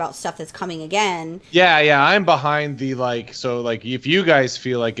talking about stuff that's coming again? Yeah, I'm behind the, so if you guys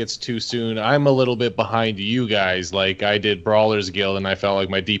feel like it's too soon, I'm a little bit behind you guys. Like, I did Brawler's Guild and I felt like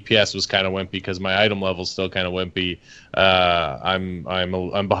my DPS was kind of wimpy because my item level's still kind of wimpy. I'm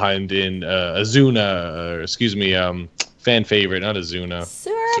behind in Azuna, fan favorite, not Azuna.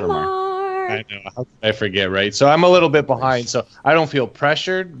 Suramar. I know. How could I forget, right? So I'm a little bit behind. So I don't feel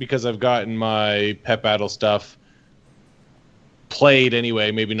pressured because I've gotten my pet battle stuff played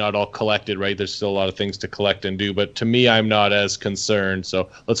anyway. Maybe not all collected, right? There's still a lot of things to collect and do. But to me, I'm not as concerned. So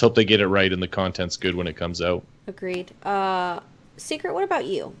let's hope they get it right and the content's good when it comes out. Agreed. Secret, what about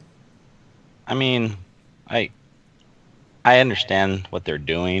you? I mean, I understand what they're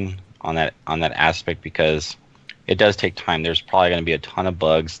doing on that aspect because it does take time. There's probably going to be a ton of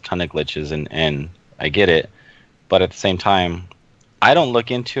bugs, ton of glitches, and I get it. But at the same time, I don't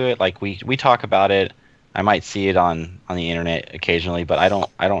look into it. Like we talk about it. I might see it on the internet occasionally, but I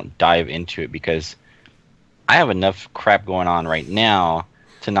don't dive into it because I have enough crap going on right now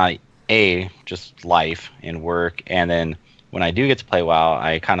to not just life and work, and then when I do get to play WoW,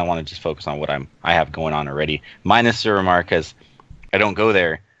 I kind of want to just focus on what I have going on already. Minus Suramar because I don't go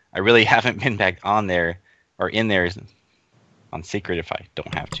there. I really haven't been back on there. Or in there on secret if I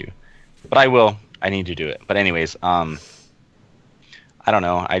don't have to. But I will. I need to do it. But anyways, I don't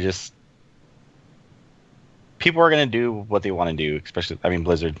know. People are going to do what they want to do, especially, I mean,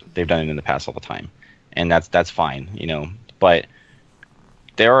 Blizzard, they've done it in the past all the time. And that's fine, you know. But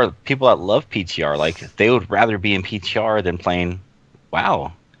there are people that love PTR. Like, they would rather be in PTR than playing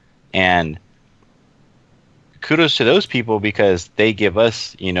WoW. And kudos to those people because they give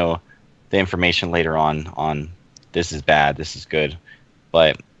us, you know, the information later on this is bad, this is good.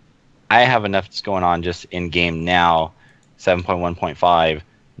 But I have enough that's going on just in game now. 7.1.5,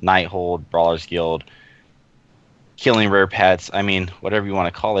 Nighthold, Brawler's Guild, killing rare pets. I mean, whatever you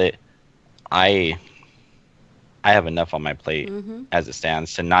want to call it. I have enough on my plate as it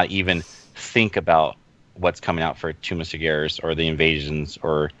stands to not even think about what's coming out for Tomb of Sagaris or the invasions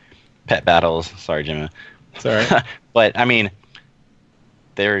or pet battles. Sorry, Jimmy. Sorry. But I mean,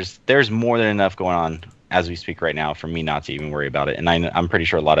 there's more than enough going on as we speak right now for me not to even worry about it. And I'm pretty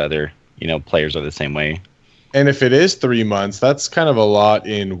sure a lot of other players are the same way. And if it is 3 months, that's kind of a lot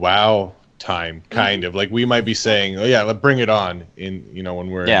in WoW time, kind of. Like, we might be saying, oh, yeah, let's bring it on when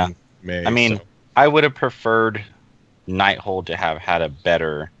we're in May. I mean, I would have preferred Nighthold to have had a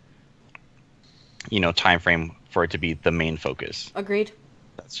better, time frame for it to be the main focus. Agreed.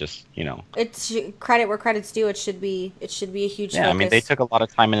 That's just, It's credit where credit's due. It should be a huge focus. I mean, they took a lot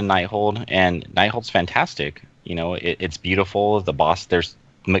of time into Nighthold, and Nighthold's fantastic. It's beautiful. The boss, there's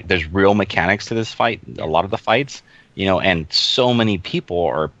real mechanics to this fight. A lot of the fights, and so many people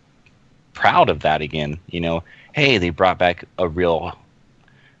are proud of that again. Hey, they brought back a real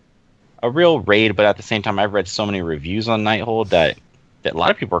raid, but at the same time, I've read so many reviews on Nighthold that a lot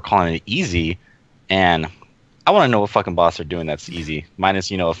of people are calling it easy, and I want to know what fucking boss are doing that's easy. Minus,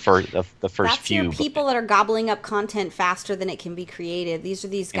 the first that's few. Your people that are gobbling up content faster than it can be created. These are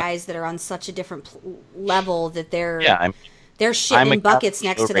these guys that are on such a different level that they're shitting in buckets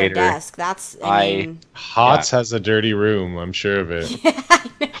next to their desk. That's Hots has a dirty room. I'm sure of it.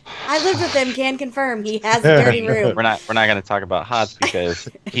 I lived with him. Can confirm he has a dirty room. We're not going to talk about Hots because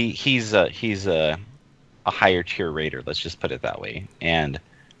he's a higher tier raider. Let's just put it that way. And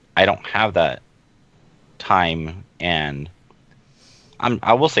I don't have that time, and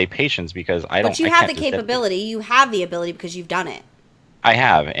I will say patience because But you have the capability. You have the ability because you've done it. I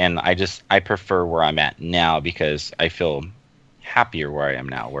have, and I prefer where I'm at now because I feel happier where I am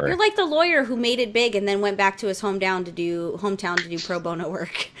now. Where you're like the lawyer who made it big and then went back to his hometown to do pro bono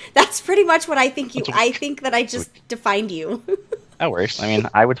work. That's pretty much what I think you. I think that I just defined you. That works. I mean,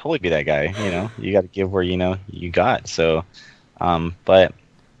 I would totally be that guy. You got to give where you got. So, but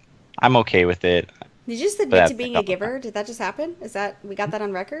I'm okay with it. Did you just admit to being a giver? Did that just happen? Is that we got that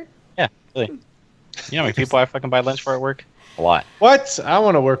on record? Yeah, really. You know how many people I fucking buy lunch for at work? A lot. What? I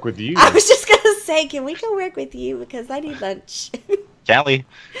want to work with you. I was just gonna say, can we go work with you because I need lunch? Cali.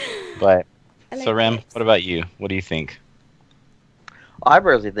 But like Rem, what about you? What do you think? I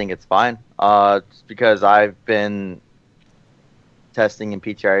personally think it's fine. Just because I've been testing in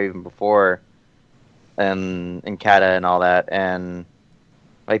PTR even before, and in Kata and all that, and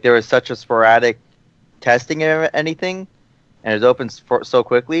like there was such a sporadic testing of anything, and it was open so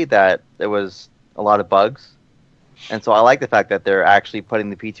quickly that there was a lot of bugs. And so I like the fact that they're actually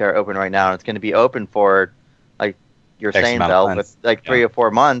putting the PTR open right now, and it's going to be open for, like you're saying, Bell, with like 3 or 4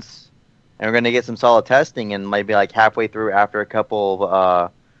 months, and we're going to get some solid testing, and maybe like halfway through, after a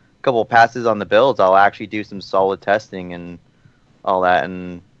couple passes on the builds, I'll actually do some solid testing and all that,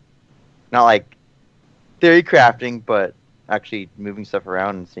 and not like theory crafting, but actually moving stuff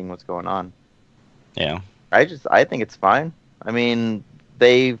around and seeing what's going on. Yeah. I think it's fine. I mean,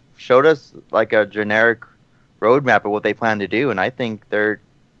 they showed us like a generic roadmap of what they plan to do, and I think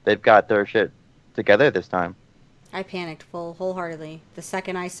they've got their shit together this time. I panicked wholeheartedly. The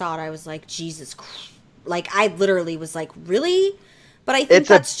second I saw it, I was like, Jesus Christ. Like, I literally was like, really? But I think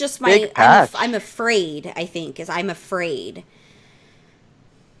that's just I'm afraid, I'm afraid.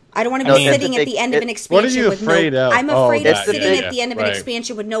 I don't want to be sitting at the end of an expansion with no. I'm afraid of sitting at the end of an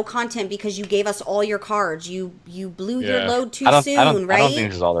expansion with no content because you gave us all your cards. You blew your load too soon, right? I don't think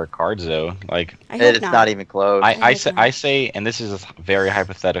this is all their cards though. Like it's not even close. I say, and this is very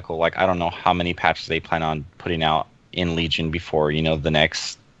hypothetical. Like I don't know how many patches they plan on putting out in Legion before the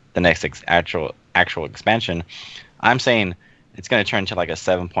next actual expansion. I'm saying it's going to turn to like a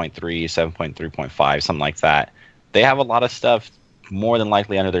 7.3, 7.3.5, something like that. They have a lot of stuff more than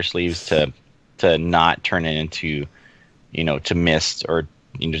likely under their sleeves to not turn it into, to Mist or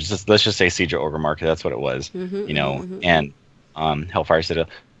let's just say Siege of Orgrimmar, because that's what it was, and Hellfire Citadel.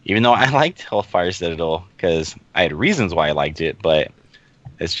 Even though I liked Hellfire Citadel because I had reasons why I liked it, but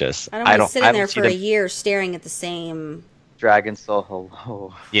it's just I don't want to sit in there for a year staring at the same Dragon Soul.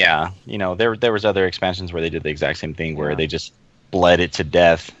 Hello. Yeah, there was other expansions where they did the exact same thing where they just bled it to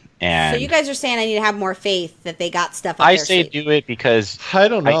death. And so you guys are saying I need to have more faith that they got stuff up their sleeve. Do it because I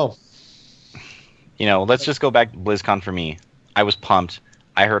don't know. Let's just go back to BlizzCon for me. I was pumped.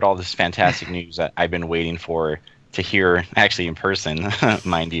 I heard all this fantastic news that I've been waiting to hear, actually in person,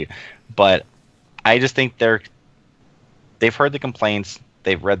 mind you. But I just think they've heard the complaints,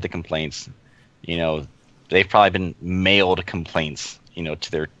 they've read the complaints. They've probably been mailed complaints,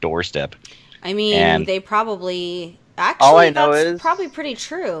 to their doorstep. I mean, they probably. Actually, that's probably pretty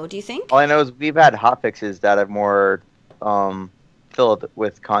true. Do you think? All I know is we've had hotfixes that are more filled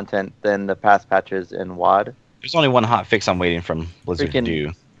with content than the past patches in WoD. There's only one hotfix I'm waiting from Blizzard to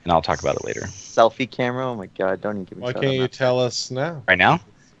do, and I'll talk about it later. Selfie camera? Oh my god, don't even give me Why can't you tell us now? Right now?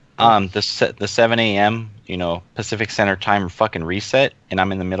 The 7 a.m., Pacific Standard Time fucking reset, and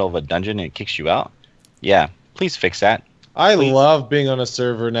I'm in the middle of a dungeon and it kicks you out. Yeah, please fix that. I love being on a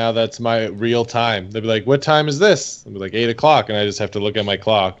server now that's my real time. They'll be like, what time is this? I'll be like, 8 o'clock, and I just have to look at my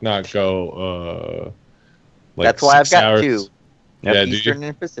clock, not go, like that's why I've got hours. 2. Yep. Eastern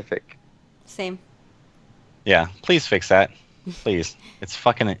and Pacific. Same. Yeah, please fix that. Please. It's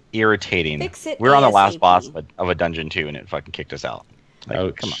fucking irritating. Fix it We're on the last ASAP. boss of a dungeon too, and it fucking kicked us out. Like,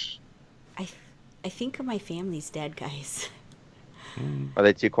 Ouch. come on. I think my family's dead, guys. Are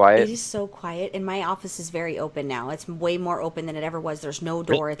they too quiet? It is so quiet, and my office is very open now. It's way more open than it ever was. There's no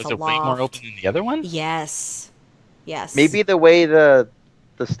door. It's Was a it loft. way more open than the other one? Yes. Yes. Maybe the way the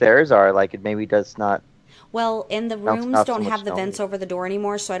stairs are, like it maybe does not. Well, and the Bounce rooms off so don't much have the noise. vents over the door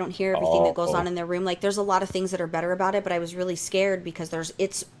anymore, so I don't hear everything that goes on in their room. Like, there's a lot of things that are better about it, but I was really scared because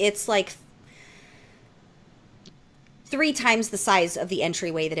it's like 3 times the size of the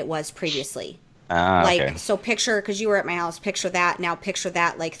entryway that it was previously. Okay. So picture, because you were at my house, picture that. Now picture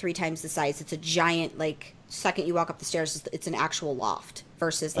that like 3 times the size. It's a giant, like, second you walk up the stairs, it's an actual loft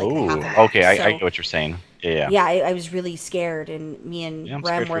versus like Ooh, half a loft. okay, I So, get what you're saying. Yeah. yeah, I was really scared, and me and Yeah, I'm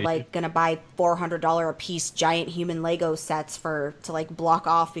Rem scared for were you, like gonna buy $400 a piece giant human Lego sets to like block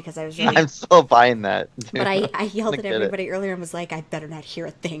off because I was really. I'm still buying that. But I yelled at Get it. everybody earlier and was like, I better not hear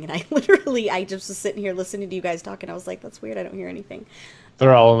a thing, and I just was sitting here listening to you guys talking. I was like, that's weird, I don't hear anything.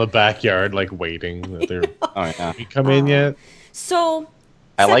 They're all in the backyard, like waiting. That they're Oh yeah. you come in yet? So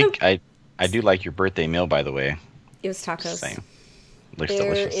I do like your birthday meal, by the way. it was tacos. Same. Looks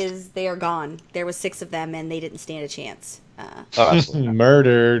delicious. They are gone. There was 6 of them, and they didn't stand a chance. Oh, absolutely.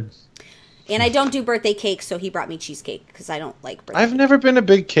 Murdered. And I don't do birthday cake, so he brought me cheesecake because I don't like birthday. I've never been a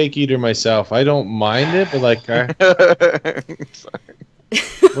big cake eater myself. I don't mind it, but like, Sorry.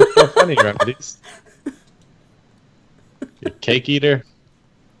 what's so funny, Remedies? You cake eater?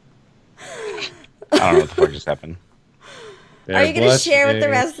 I don't know what the fuck just happened. Are you going to Bless share with the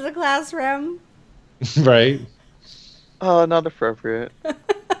you. rest of the class, Rem? Right. Oh, not appropriate.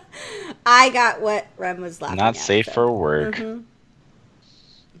 I got what Rem was laughing Not at, safe so. for work. Mhm.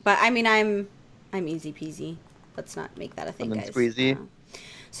 But I mean, I'm easy peasy. Let's not make that a thing, Lemon guys. squeezy.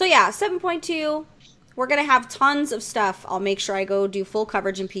 So yeah, 7.2. We're gonna have tons of stuff. I'll make sure I go do full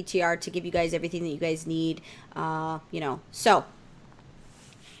coverage in PTR to give you guys everything that you guys need. So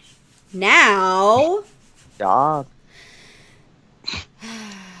now Yeah.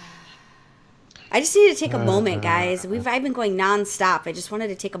 I just need to take a moment, guys. I've been going nonstop. I just wanted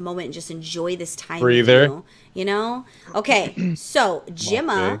to take a moment and just enjoy this time. Breather. With you know? Okay, so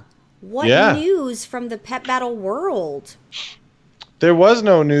Jimma, Okay. what Yeah. news from the Pet Battle world? There was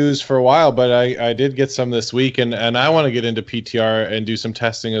no news for a while, but I did get some this week, and I want to get into PTR and do some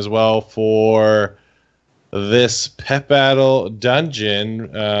testing as well for this Pet Battle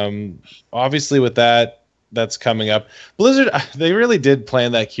dungeon. Obviously, with that's coming up. Blizzard, they really did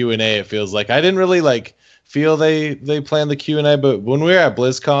plan that Q&A, it feels like. I didn't really feel they planned the Q&A, but when we were at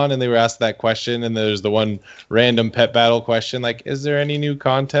BlizzCon and they were asked that question, and there's the one random Pet Battle question, like, is there any new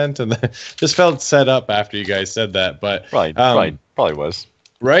content? And just felt set up after you guys said that, but Probably was.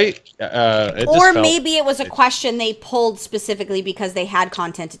 right? Or maybe it was a question they pulled specifically because they had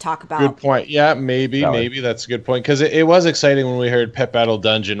content to talk about. Good point. Yeah, maybe that's a good point, because it was exciting when we heard Pet Battle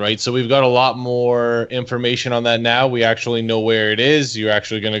Dungeon, right? So we've got a lot more information on that now. We actually know where it is. You're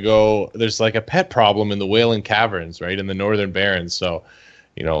actually going to go. There's like a pet problem in the Whalen Caverns, right, in the Northern Barrens. So,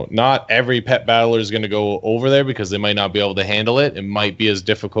 not every pet battler is going to go over there because they might not be able to handle it. It might be as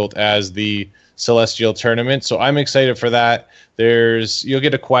difficult as the Celestial Tournament. So I'm excited for that. You'll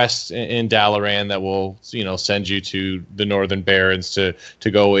get a quest in Dalaran that will, send you to the Northern Barrens to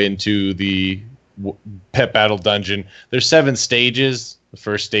go into the Pet Battle Dungeon. There's 7 stages. The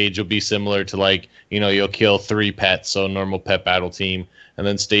first stage will be similar to you'll kill 3 pets, so normal pet battle team. And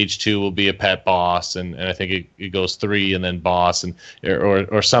then stage 2 will be a pet boss, and I think it goes 3 and then boss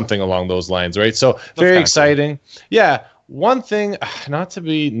or something along those lines, right? So very exciting. Cool. Yeah. One thing, not to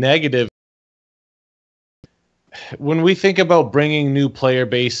be negative, when we think about bringing new player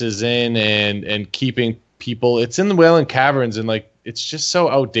bases in and keeping people, it's in the Whalen Caverns, and it's just so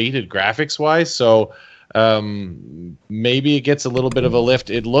outdated graphics wise. So maybe it gets a little bit of a lift.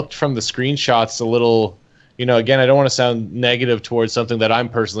 It looked from the screenshots a little, again, I don't want to sound negative towards something that I'm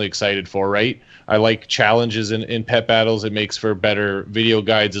personally excited for, right? I like challenges in pet battles. It makes for better video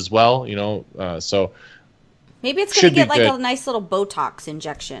guides as well, so maybe it's going to get a nice little Botox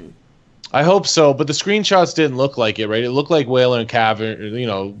injection. I hope so, but the screenshots didn't look like it, right? It looked like Whalen Caverns,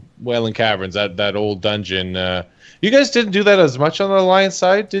 that old dungeon. You guys didn't do that as much on the Alliance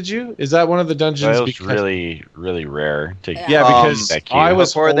side, did you? Is that one of the dungeons? Well, it was really, really rare to because I was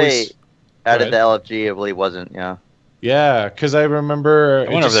before they added the LFG, it really wasn't. Yeah, because I remember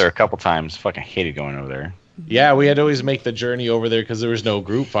I went over there a couple times. Fucking hated going over there. Yeah, we had to always make the journey over there because there was no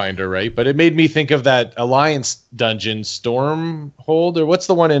group finder, right? But it made me think of that Alliance dungeon, Stormhold, or what's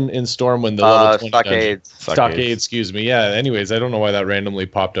the one in Storm when the level 20 dungeon? Stockade, excuse me. Yeah, anyways, I don't know why that randomly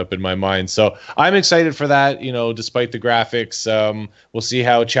popped up in my mind. So I'm excited for that, you know, despite the graphics. We'll see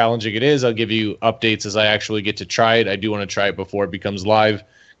how challenging it is. I'll give you updates as I actually get to try it. I do want to try it before it becomes live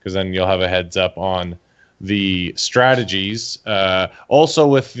because then you'll have a heads up on the strategies. Also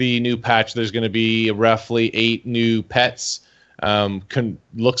with the new patch, there's going to be roughly 8 new pets.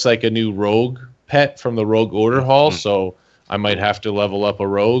 Looks like a new rogue pet from the Rogue Order Hall, so I might have to level up a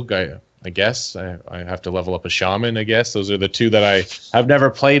rogue. I guess I have to level up a shaman. I guess those are the 2 that I've never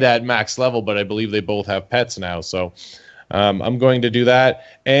played at max level, but I believe they both have pets now. So I'm going to do that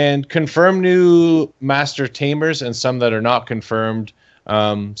and confirm new master tamers and some that are not confirmed.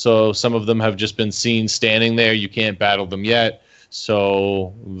 So some of them have just been seen standing there. You can't battle them yet.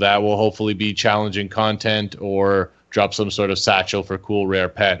 So that will hopefully be challenging content or drop some sort of satchel for cool rare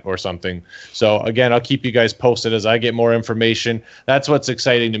pet or something. So again, I'll keep you guys posted as I get more information. That's what's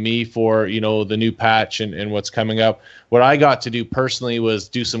exciting to me for, you know, the new patch and what's coming up. What I got to do personally was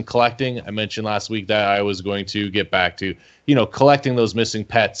do some collecting. I mentioned last week that I was going to get back to, you know, collecting those missing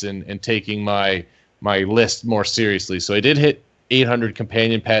pets and taking my list more seriously. So I did hit 800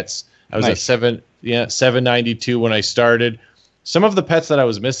 companion pets. I was at 792 when I started. Some of the pets that I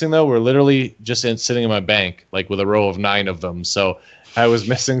was missing though were literally just sitting in my bank, like with a row of 9 of them. So I was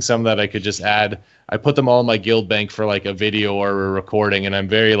missing some that I could just add. I put them all in my guild bank for like a video or a recording, and I'm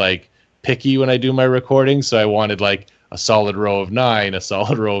very like picky when I do my recording. So I wanted like a solid row of 9, a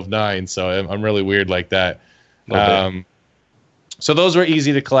solid row of 9. So I'm really weird like that. So those were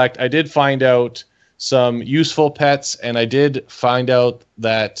easy to collect. I did find out some useful pets, and I did find out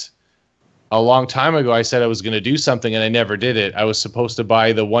that a long time ago I said I was going to do something and I never did it. I was supposed to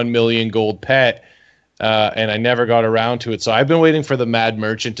buy the 1 million gold pet, and I never got around to it. So I've been waiting for the Mad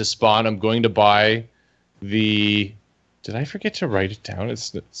Merchant to spawn. I'm going to buy the... Did I forget to write it down? It's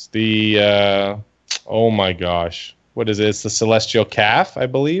the... oh my gosh. What is it? It's the Celestial Calf, I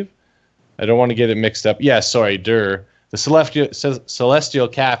believe. I don't want to get it mixed up. Yeah, sorry, The Celestial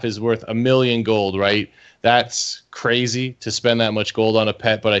Calf is worth 1 million gold, right? That's crazy to spend that much gold on a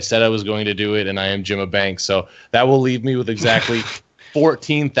pet, but I said I was going to do it, and I am Jimma Banks. So that will leave me with exactly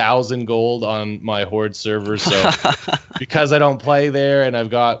 14,000 gold on my Horde server. So because I don't play there and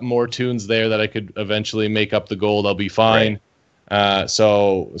I've got more tunes there that I could eventually make up the gold, I'll be fine. Right.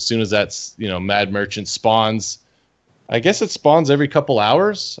 So as soon as that's, you know, Mad Merchant spawns, I guess it spawns every couple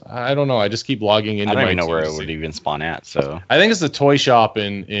hours. I don't know. I just keep logging into. I don't even know where it would even spawn at. So I think it's the toy shop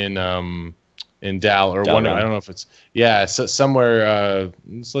in Dal or one. I don't know if it's so somewhere.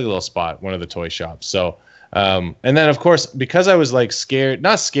 It's like a little spot, one of the toy shops. So and then of course because I was like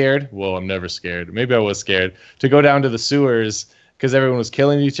not scared. Well, I'm never scared. Maybe I was scared to go down to the sewers because everyone was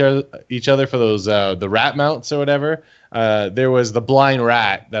killing each other for those the rat mounts or whatever. There was the blind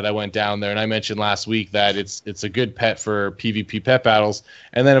rat that I went down there, and I mentioned last week that it's a good pet for PvP pet battles.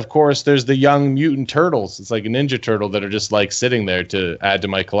 And then of course there's the young mutant turtles. It's like a ninja turtle that are just like sitting there to add to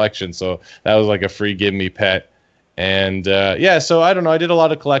my collection. So that was like a free give me pet. And so I don't know. I did a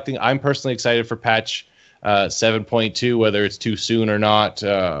lot of collecting. I'm personally excited for patch 7.2, whether it's too soon or not.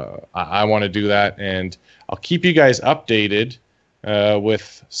 I want to do that, and I'll keep you guys updated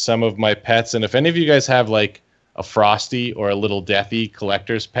with some of my pets. And if any of you guys have like a Frosty or a little Deathy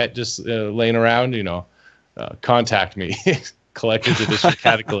collector's pet just laying around, you know, contact me. Collector's Edition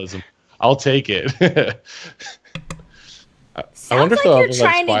Cataclysm. I'll take it. I wonder if you're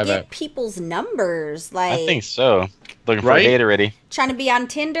trying to get people's numbers. Like, I think so. Looking for a date already. Trying to be on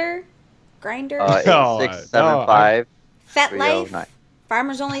Tinder, Grindr, 8675 FetLife,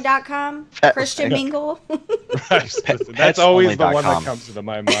 FarmersOnly.com, Christian Mingle. Right. That's always the one that comes to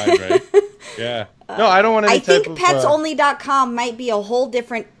my mind, right? Yeah. No, I don't want any type of... I think PetsOnly.com might be a whole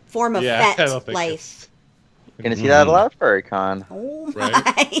different form of FetLife. Gonna see that a lot for FurryCon. Oh my!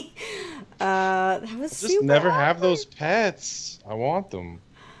 Right? That was super. Just never have those pets. I want them.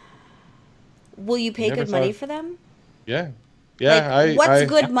 Will you pay good money for them? Yeah. Yeah. Like, what's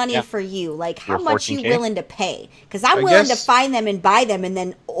good money for you? Like, how much you willing to pay? Because I'm willing to find them and buy them, and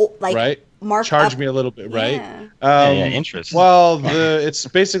then charge me a little bit, right? Interest. Well, it's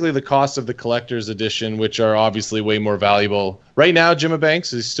basically the cost of the collector's edition, which are obviously way more valuable. Right now, Jimma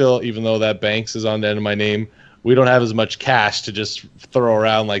Banks is still, even though that Banks is on the end of my name, we don't have as much cash to just throw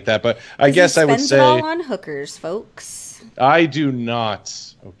around like that. But I guess I would say... it all on hookers, folks. I do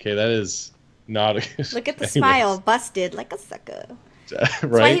not. Okay, that is not... Look at the smile. Busted like a sucker. That's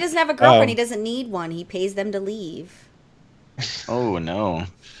why he doesn't have a girlfriend. He doesn't need one. He pays them to leave. Oh, no.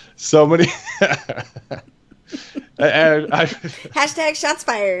 So many... Hashtag shots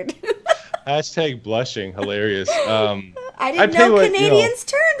fired. Hashtag blushing. Hilarious. I didn't know Canadians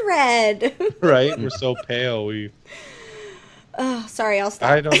turned red. Right? We're so pale. Oh, sorry, I'll stop.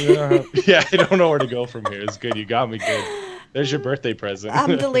 I don't even know I don't know where to go from here. It's good. You got me good. There's your birthday present.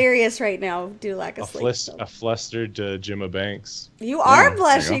 I'm delirious right now due to lack of sleep. A flustered Jimma Banks. You are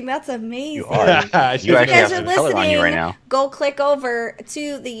blushing. That's amazing. You are. You actually have some color on you right now. Go click over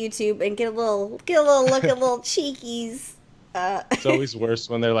to the YouTube and get a little look at little cheekies. It's always worse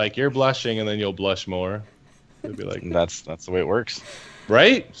when they're like, "You're blushing," and then you'll blush more. They'll be like, "That's the way it works."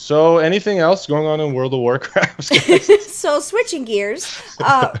 Right? So anything else going on in World of Warcraft? So switching gears,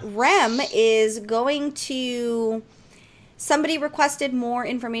 Rem is going to... Somebody requested more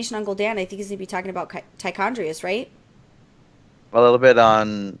information on Gul'dan. I think he's going to be talking about Tichondrius, right? A little bit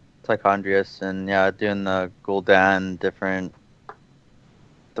on Tichondrius and, doing the Gul'dan different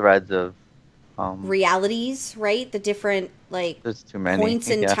threads of... realities, right? The different, there's too many. Points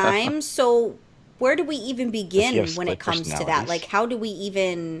in time. So where do we even begin when it comes to that? Like, how do we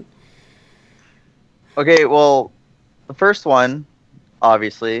even... Okay, well, the first one,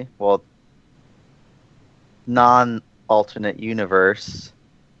 obviously, non-alternate universe.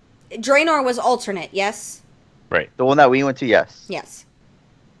 Draenor was alternate, yes? Right. The one that we went to, yes. Yes.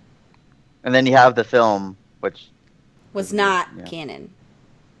 And then you have the film, which... was not canon.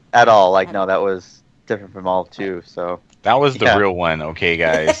 At all. No, that was different from all two, so... That was the real one, okay,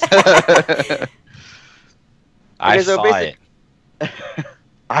 guys? I saw it.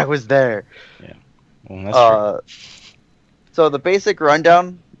 I was there. Yeah. Well, that's true. So the basic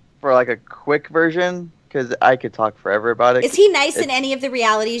rundown for a quick version, because I could talk forever about it. Is he nice in any of the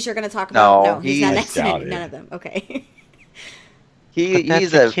realities you're going to talk about? No, he's not nice in none of them. Okay.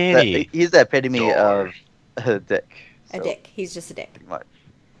 He's the epitome of a dick. A dick. He's just a dick. Pretty much.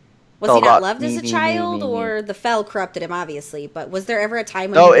 Was he not loved as a child, or the Fel corrupted him, obviously? But was there ever a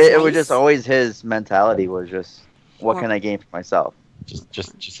time when he was nice? It was just always his mentality was just, what can I gain for myself?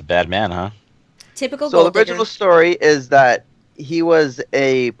 Just a bad man, huh? Typical So the original story is that he was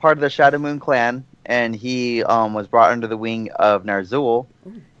a part of the Shadow Moon clan, and he was brought under the wing of Ner'zhul.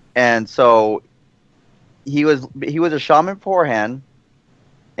 And so he was a shaman beforehand,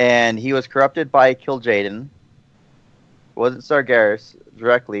 and he was corrupted by Kil'jaeden. It wasn't Sargeras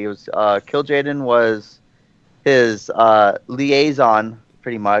directly. It was Kil'jaeden was his liaison,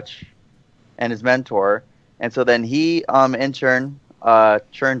 pretty much, and his mentor. And so then he, in turn,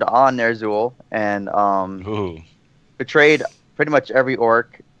 turned on Ner'zhul and betrayed pretty much every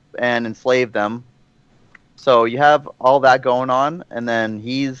orc and enslaved them. So you have all that going on, and then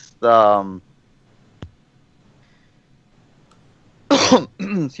he's the...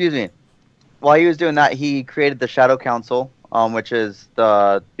 excuse me. While he was doing that, he created the Shadow Council, which is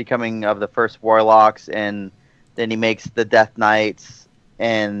the becoming of the first warlocks, and then he makes the Death Knights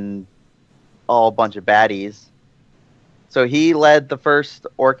and a bunch of baddies. So he led the first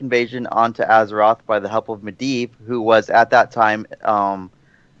orc invasion onto Azeroth by the help of Medivh, who was at that time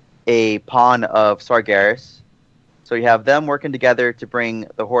a pawn of Sargeras. So you have them working together to bring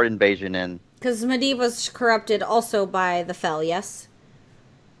the Horde invasion in. Because Medivh was corrupted also by the Fel, yes?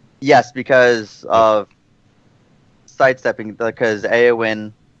 Yes, because of sidestepping, because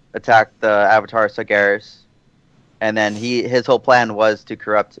Eowyn attacked the Avatar Sargeras, and then his whole plan was to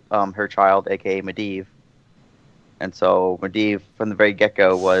corrupt her child, aka Medivh. And so Medivh, from the very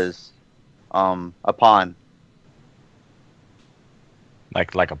get-go, was a pawn.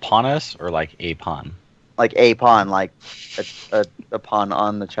 Like a pawness, or like a pawn? Like a pawn, like a pawn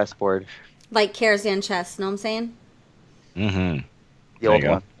on the chessboard. Like Karazhan chess, know what I'm saying? Mm-hmm. The old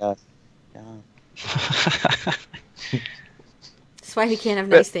one, yes. Yeah. That's why we can't have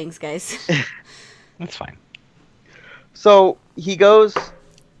nice things, guys. That's fine. So he goes,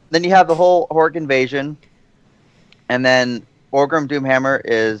 then you have the whole Horde invasion, and then Orgrim Doomhammer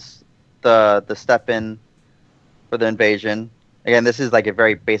is the step in for the invasion. Again, this is like a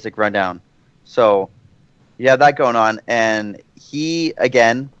very basic rundown. So you have that going on, and he,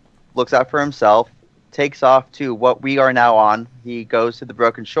 again, looks out for himself, takes off to what we are now on. He goes to the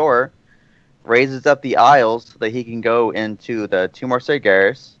Broken Shore, raises up the Isles so that he can go into the Tomb of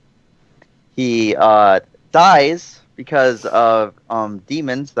Sargeras. He dies because of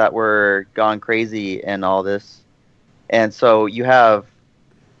demons that were gone crazy and all this. And so you have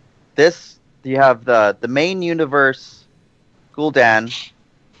this, you have the main universe, Gul'dan,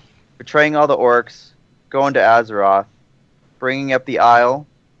 betraying all the orcs, going to Azeroth, bringing up the Isle,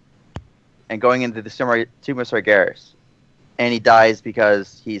 and going into the Tomb of Sargeras. And he dies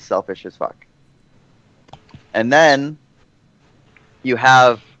because he's selfish as fuck. And then you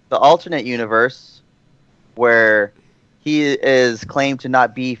have the alternate universe, where he is claimed to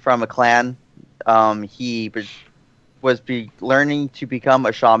not be from a clan. He was learning to become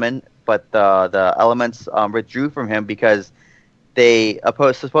a shaman, but the elements withdrew from him because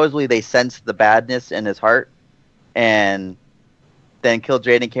supposedly they sensed the badness in his heart, and then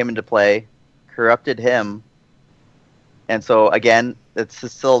Gul'dan came into play, corrupted him, and so again,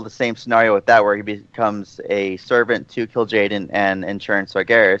 it's still the same scenario with that, where he becomes a servant to Gul'dan and in turn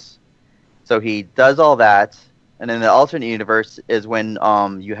Sargeras. So he does all that, and in the alternate universe is when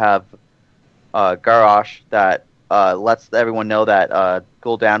you have Garrosh that lets everyone know that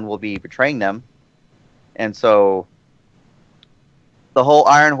Gul'dan will be betraying them, and so the whole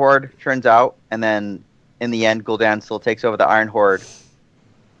Iron Horde turns out, and then in the end, Gul'dan still takes over the Iron Horde,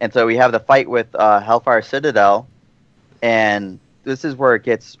 and so we have the fight with Hellfire Citadel, and this is where it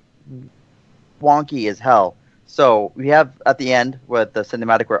gets wonky as hell. So we have at the end with the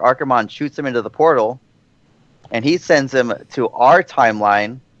cinematic where Archimonde shoots him into the portal, and he sends him to our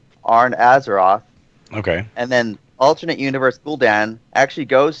timeline, Arn Azeroth. Okay. And then alternate universe Gul'dan actually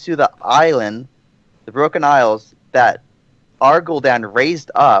goes to the island, the Broken Isles, that our Gul'dan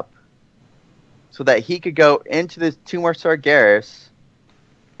raised up so that he could go into the Tomb of Sargeras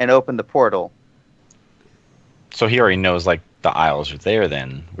and open the portal. So he already knows, like, the Isles are there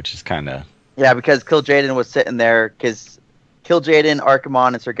then, which is kind of... Yeah, because Gul'dan was sitting there, because Gul'dan,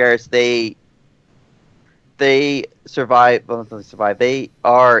 Archimonde, and Sargeras, they survive, well, not survive, they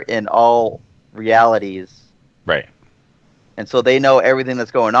are in all realities. Right. And so they know everything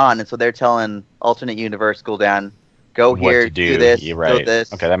that's going on, and so they're telling alternate universe Gul'dan, go here, do this, You're right. do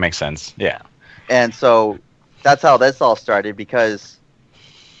this. Okay, that makes sense. Yeah. And so that's how this all started, because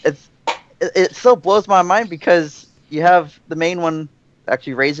it so blows my mind, because you have the main one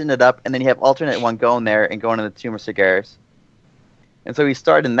actually raising it up, and then you have alternate one going there and going to the Tomb of Sargeras. And so we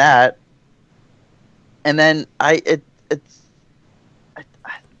start in that, and then it's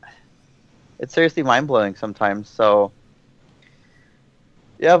seriously mind blowing sometimes. So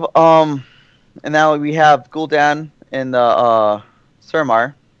you have and now we have Gul'dan in the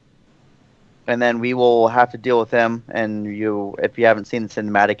Surmar. And then we will have to deal with him. And if you haven't seen the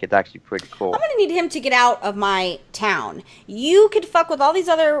cinematic, it's actually pretty cool. I'm going to need him to get out of my town. You could fuck with all these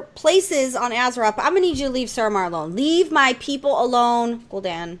other places on Azeroth, but I'm going to need you to leave Surmar alone. Leave my people alone,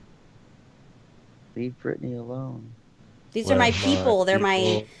 Gul'dan. Leave Brittany alone. These are my people. They're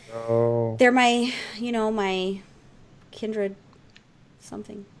my, my kindred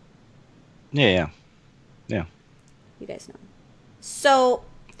something. Yeah. You guys know. So...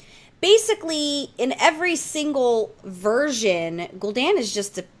 basically, in every single version, Gul'dan is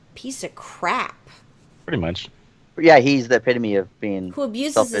just a piece of crap. Pretty much. Yeah, he's the epitome of being who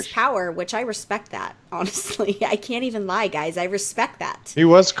abuses selfish. His power, which I respect that, honestly. I can't even lie, guys. I respect that. He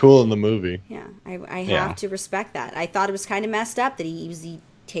was cool in the movie. Yeah, I have to respect that. I thought it was kind of messed up that he was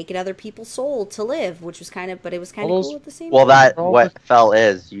taking other people's soul to live, which was kind of, but it was kind of cool at the same time. Well, that what fell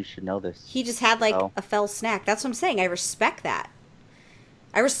is. You should know this. He just had like a fell snack. That's what I'm saying. I respect that.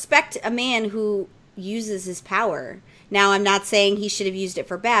 I respect a man who uses his power. Now, I'm not saying he should have used it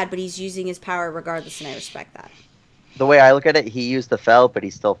for bad, but he's using his power regardless, and I respect that. The way I look at it, he used the fell, but he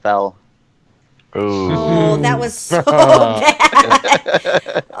still fell. Ooh. Oh, that was so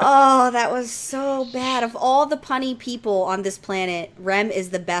bad. Oh, that was so bad. Of all the punny people on this planet, Rem is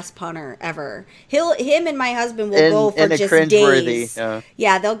the best punner ever. Him and my husband will go for just days.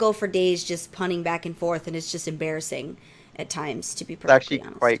 Yeah, they'll go for days just punning back and forth, and it's just embarrassing at times, to be perfectly honest. It's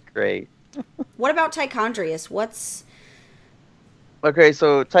actually quite great. What about Tychondrius? Okay,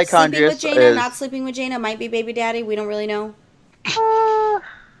 so Tychondrius sleeping with Jaina, not sleeping with Jaina, might be baby daddy, we don't really know.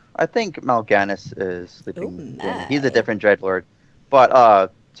 I think Mal'Ganis is sleeping with Jaina. He's a different Dreadlord.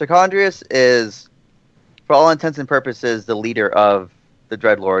 But Tychondrius is, for all intents and purposes, the leader of the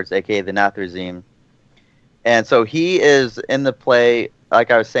Dreadlords, aka the Nathrazim. And so he is in the play, like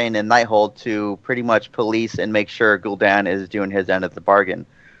I was saying, in Nighthold to pretty much police and make sure Gul'dan is doing his end of the bargain.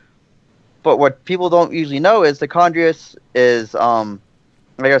 But what people don't usually know is Tychondrius is, like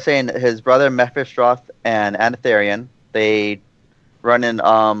I was saying, his brother Mephistroth and Anatharian, they run in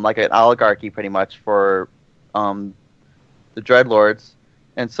like an oligarchy pretty much for the Dreadlords.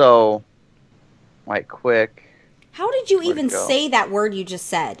 And so, right quick. How did you even say that word you just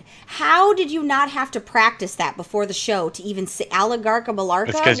said? How did you not have to practice that before the show to even say Aligarca Balarca?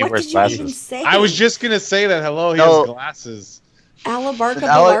 It's because he wears glasses. Even say? I was just going to say that. Hello, he has glasses. Aligarca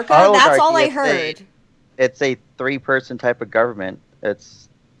Balarca? That's all I heard. It's a three-person type of government. It's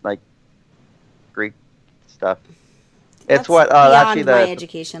like Greek stuff. It's what actually my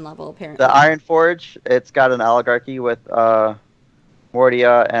education level, apparently. The Iron Forge, it's got an oligarchy with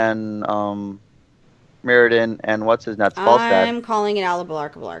Mordia and Mirrodin, and what's his nuts? Falstad. I'm calling it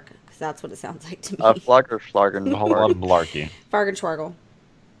Alablarkalark, because that's what it sounds like to me. Flarg or Schlargen? A whole lot of malarkey. Fargenschwargel.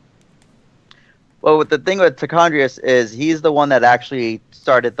 Well, the thing with Tacondrius is he's the one that actually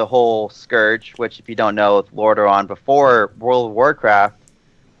started the whole Scourge, which, if you don't know, with Lordaeron before World of Warcraft,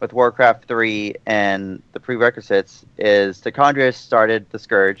 with Warcraft 3 and the prerequisites, is Tacondrius started the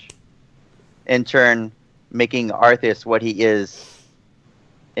Scourge, in turn making Arthas what he is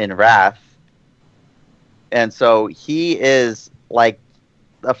in Wrath. And so he is like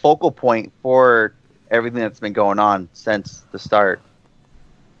a focal point for everything that's been going on since the start.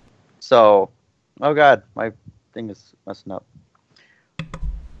 So, oh god, my thing is messing up.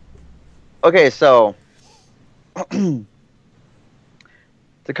 Okay, so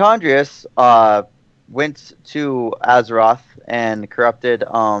Tacondrius went to Azeroth and corrupted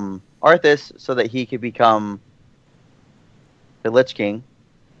Arthas so that he could become the Lich King.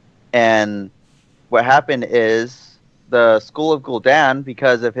 And what happened is the School of Gul'dan,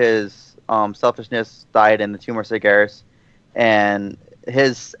 because of his selfishness, died in the Tomb of Sargeras, and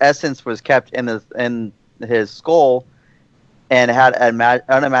his essence was kept in his skull, and had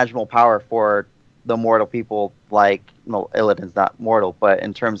unimaginable power for the mortal people. Like, well, Illidan's not mortal, but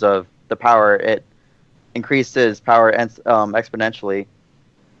in terms of the power, it increased his power exponentially.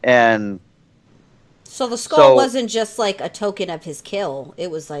 And so the skull wasn't just like a token of his kill;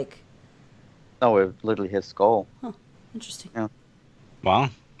 it was like, no, it was literally his skull. Huh. Interesting. Yeah. Well,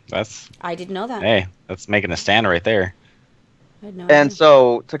 that's... I didn't know that. Hey, that's making a stand right there. I had no And idea.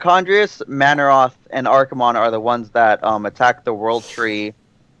 so Tacondrius, Manaroth, and Archimonde are the ones that attack the World Tree,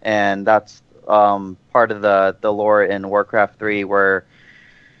 and that's part of the lore in Warcraft 3, where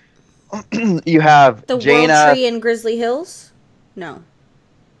you have The Jaina... World Tree in Grizzly Hills? No.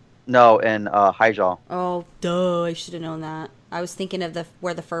 No, in Hyjal. Oh, duh! I should have known that. I was thinking of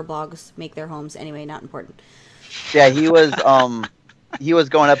where the Furblogs make their homes. Anyway, not important. Yeah, he was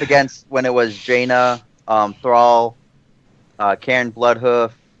going up against, when it was Jaina, Thrall, Cairn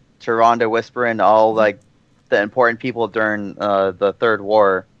Bloodhoof, Tyrande Whisperin, all like the important people during the Third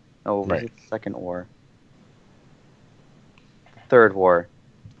War. No, Right. was it Second War? Third War.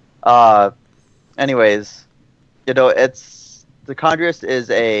 Anyways, you know, the Tacondrius is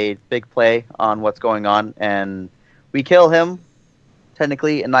a big play on what's going on, and we kill him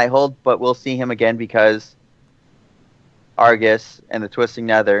technically in Nighthold, but we'll see him again because Argus and the Twisting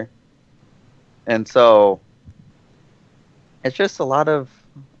Nether. And so it's just a lot of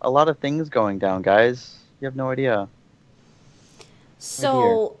things going down, guys. You have no idea.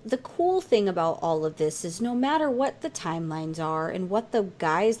 So the cool thing about all of this is no matter what the timelines are and what the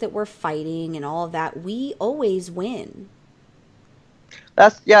guys that we're fighting and all of that, we always win.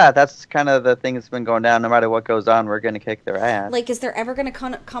 That's kind of the thing that's been going down. No matter what goes on, we're going to kick their ass. Like, is there ever going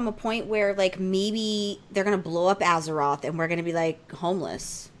to come a point where, like, maybe they're going to blow up Azeroth and we're going to be, like,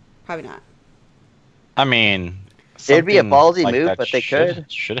 homeless? Probably not. I mean... It'd be a ballsy like move, but they could.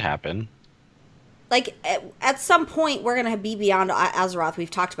 Should happen. Like, at some point, we're going to be beyond Azeroth. We've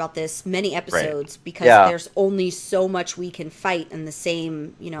talked about this many episodes, Right. because there's only so much we can fight in the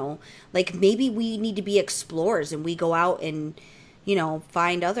same, you know... Like, maybe we need to be explorers and we go out and, you know,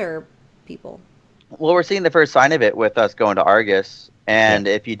 find other people. Well, we're seeing the first sign of it with us going to Argus. And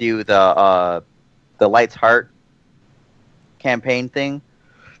if you do the Light's Heart campaign thing,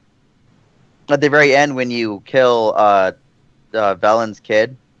 at the very end when you kill Velen's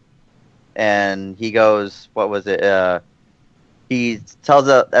kid, and he goes, what was it? He tells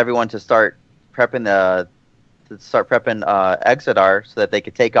everyone to start prepping Exodar so that they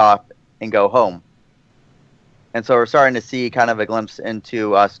could take off and go home. And so we're starting to see kind of a glimpse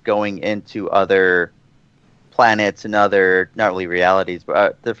into us going into other planets and other, not really realities,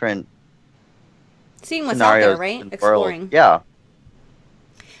 but different Seeing what's out scenarios there, right? in the Exploring. world. Yeah.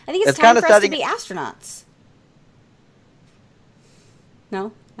 I think it's time kinda for us to setting- be astronauts.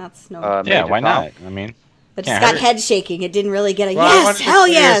 No? That's no. Yeah, Major why Tom. not? I mean, I just can't got hurt. head shaking. It didn't really get a Well, I yes, wanted to hell say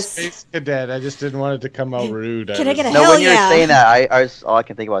a yes. Space cadet. I just didn't want it to come out rude. Can I get a No, hell when you yeah. were saying that, I was, all I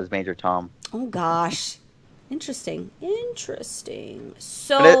can think about is Major Tom. Oh gosh. Interesting. Interesting. But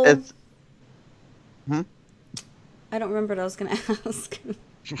So it's I don't remember what I was gonna ask.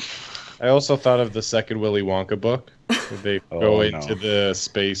 I also thought of the second Willy Wonka book. Where they go Oh, into the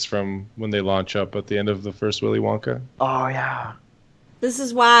space from when they launch up at the end of the first Willy Wonka. oh yeah. This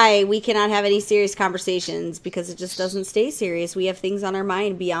is why we cannot have any serious conversations, because it just doesn't stay serious. We have things on our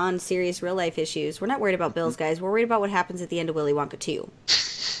mind beyond serious real life issues. We're not worried about bills, guys. We're worried about what happens at the end of Willy Wonka 2.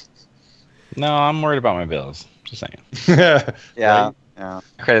 no, I'm worried about my bills. Just saying. Yeah. Right? Yeah.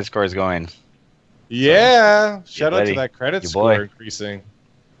 Credit score is going. Yeah. Shout out buddy, to that credit your score boy. increasing.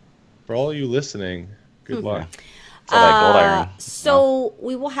 For all you listening, Good luck. So that gold iron. So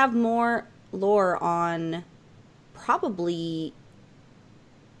we will have more lore on probably,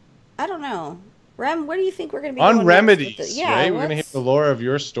 I don't know. Rem, where do you think we're going to be on going remedies? Next with right? We're going to hit the lore of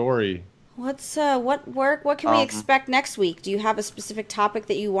your story. What can we expect next week? Do you have a specific topic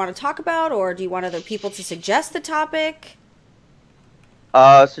that you want to talk about, or do you want other people to suggest the topic?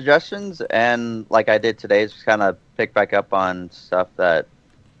 Suggestions, and like I did today, just kind of pick back up on stuff that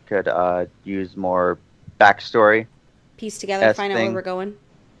could use more backstory. Piece together, find out where we're going.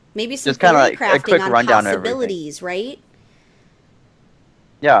 Maybe some just kind of like crafting a quick on rundown possibilities, right?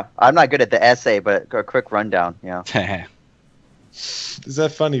 Yeah, I'm not good at the essay, but a quick rundown. Yeah. Is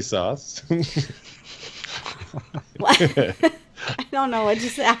that funny, Sauce? What? I don't know. What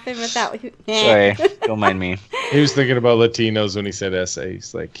just happened with that? Sorry, don't mind me. He was thinking about Latinos when he said essay.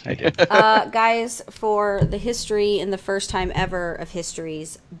 He's like, I did. Guys, for the history and the first time ever of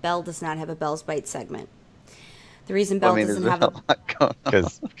histories, Belle does not have a Belle's Bite segment. The reason Belle doesn't have a...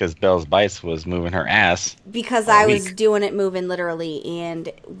 Because Belle's Bites was moving her ass. Because I was doing it moving literally, and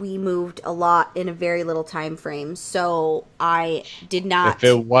we moved a lot in a very little time frame, so I did not... If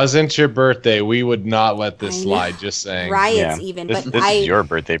it wasn't your birthday, we would not let this slide, just saying. Riots even. This is your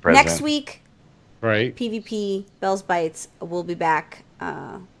birthday present. Next week, right? PvP, Belle's Bites, we'll be back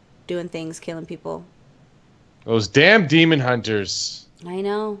doing things, killing people. Those damn demon hunters. I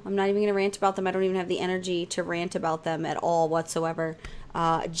know. I'm not even going to rant about them. I don't even have the energy to rant about them at all whatsoever.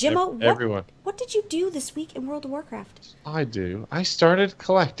 Jimmo, what did you do this week in World of Warcraft? I started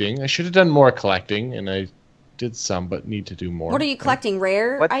collecting. I should have done more collecting, and I did some, but need to do more. What are you collecting?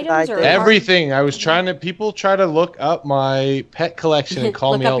 Rare items? Or everything. I was trying to... People try to look up my pet collection and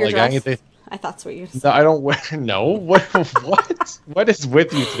call me out like I thought that's what you were saying. No, I don't wear... No? What? What is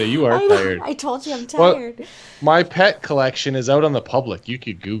with you today? You are tired. I told you I'm tired. Well, my pet collection is out on the public. You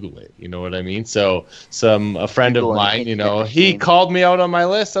could Google it. You know what I mean? So a friend of mine, he called me out on my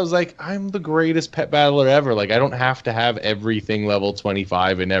list. I was like, I'm the greatest pet battler ever. Like, I don't have to have everything level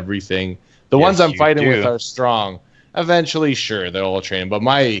 25 and everything. The ones I'm fighting with are strong. Eventually, sure, they'll all train. But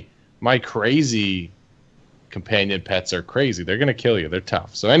my crazy... companion pets are crazy. They're gonna kill you. They're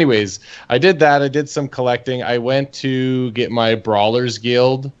tough. So anyways, I did that. I did some collecting. I went to get my Brawlers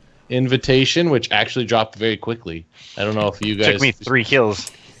Guild invitation, which actually dropped very quickly. I don't know if you guys... It took me 3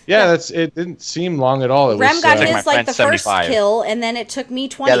 kills. Yeah, it didn't seem long at all. Rem got his like the first kill, and then it took me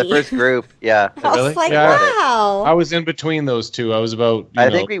 20. Yeah, the first group. Yeah. I was like, wow. I was in between those two. I was about... I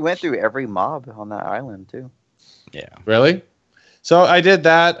think we went through every mob on that island too. Yeah. Really? So I did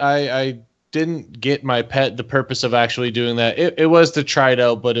that. I didn't get my pet. The purpose of actually doing that, it was to try it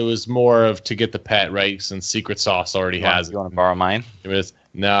out, but it was more of to get the pet, right? Since Secret Sauce already has it. You want to borrow mine? It was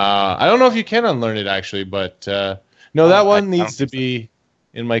I don't know if you can unlearn it actually, but no, that one needs to be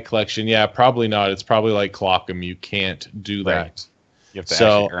in my collection. Yeah, probably not. It's probably like Clockum. You can't do that. You have to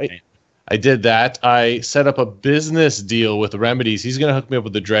actually earn it. I did that. I set up a business deal with Remedies. He's going to hook me up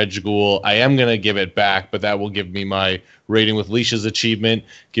with the Dredge Ghoul. I am going to give it back, but that will give me my Raiding with Leashes achievement,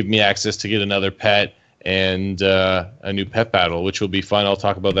 give me access to get another pet, and a new pet battle, which will be fun. I'll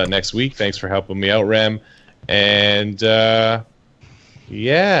talk about that next week. Thanks for helping me out, Rem. And,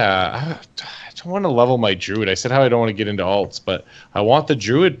 yeah, I don't want to level my Druid. I said how I don't want to get into alts, but I want the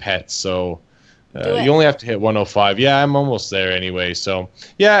Druid pet, so... you only have to hit 105. Yeah, I'm almost there anyway. So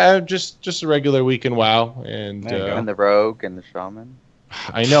yeah, just a regular week in WoW, and the Rogue and the Shaman.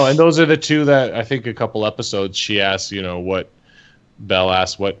 I know, and those are the two that I think a couple episodes she asked. What Belle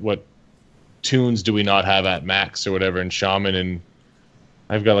asked, what tunes do we not have at max or whatever, and Shaman, and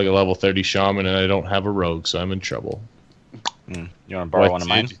I've got like a level 30 Shaman, and I don't have a Rogue, so I'm in trouble. You want to borrow one of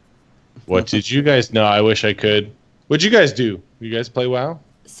mine? What did you guys? No, I wish I could. What'd you guys do? You guys play WoW?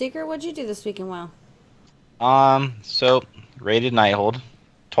 Secret, what'd you do this week in WoW? So raided Nighthold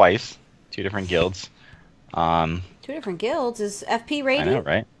twice, 2 different guilds. 2 different guilds? Is FP raided? I know,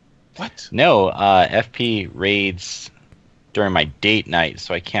 right? What? No, FP raids during my date night,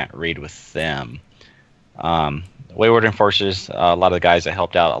 so I can't raid with them. Wayward Enforcers, a lot of the guys that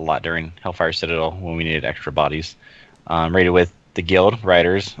helped out a lot during Hellfire Citadel when we needed extra bodies. Raided with the guild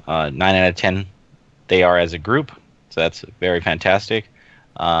riders. 9 out of 10 they are as a group, so that's very fantastic.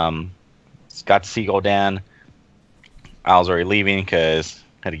 Got to see Gul'dan. I was already leaving because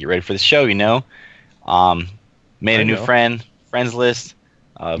I had to get ready for the show, Made a new friends list,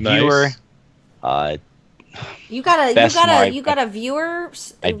 viewer. You got a viewer.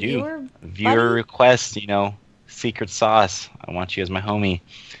 I do. Viewer request, Secret Sauce. I want you as my homie.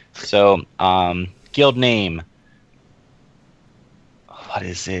 So, guild name. What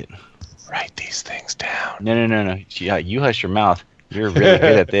is it? Write these things down. No. Yeah, you hush your mouth. You're really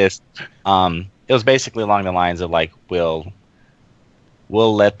good at this. it was basically along the lines of like we'll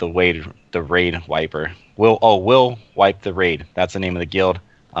let the raid wiper. We'll wipe the raid. That's the name of the guild.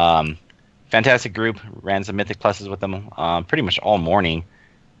 Fantastic group. Ran some mythic pluses with them pretty much all morning,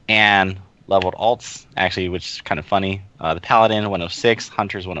 and leveled alts actually, which is kind of funny. The Paladin 106,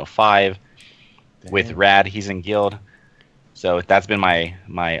 Hunter's 105. Damn. With Rad, he's in guild. So that's been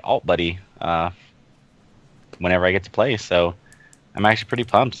my alt buddy whenever I get to play. So I'm actually pretty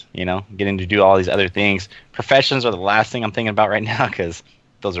pumped, getting to do all these other things. Professions are the last thing I'm thinking about right now because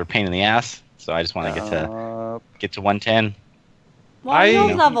those are a pain in the ass. So I just want to get to 110. Well,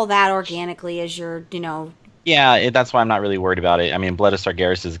 you'll level that organically as you're, Yeah, that's why I'm not really worried about it. I mean, Blood of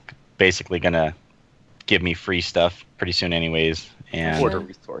Sargeras is basically going to give me free stuff pretty soon anyways. And order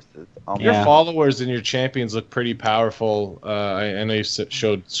resources. Your followers and your champions look pretty powerful. I know you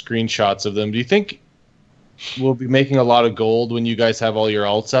showed screenshots of them. Do you think we'll be making a lot of gold when you guys have all your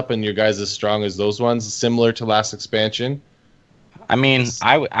alts up and your guys as strong as those ones, similar to last expansion? I mean,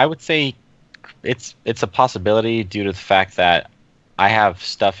 I would say it's a possibility due to the fact that I have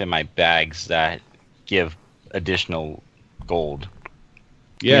stuff in my bags that give additional gold.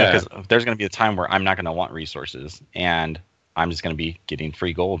 Yeah, because there's going to be a time where I'm not going to want resources, and I'm just going to be getting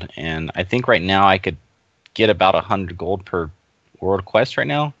free gold. And I think right now I could get about 100 gold per world quest right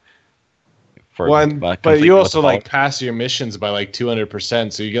now. But you also like pass your missions by like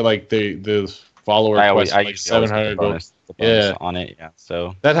 200%, so you get like the follower quest like 700 gold. Yeah, on it. Yeah,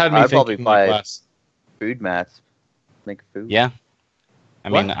 so that had me I'd thinking probably buy like food mats, make food. Yeah, I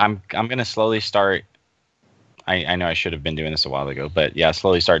mean, I'm gonna slowly start. I know I should have been doing this a while ago, but yeah,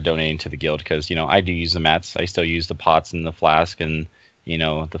 slowly start donating to the guild because I do use the mats. I still use the pots and the flask and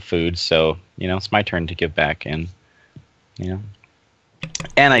the food. So it's my turn to give back, and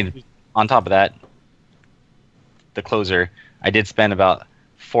and on top of that, the closer, I did spend about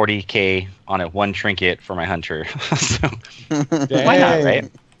 40K on one trinket for my hunter. So why not,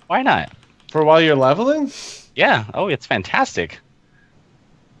 right? Why not? For while you're leveling? Yeah. Oh, it's fantastic.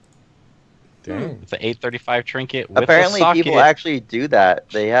 Dang. It's an 835 trinket with Apparently, a socket. people actually do that.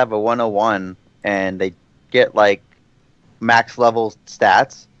 They have a 101, and they get like max level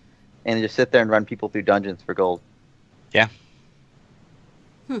stats, and they just sit there and run people through dungeons for gold. Yeah.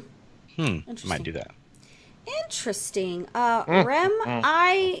 Might do that. Interesting. Rem,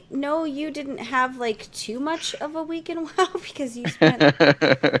 I know you didn't have like too much of a week in WoW because you spent...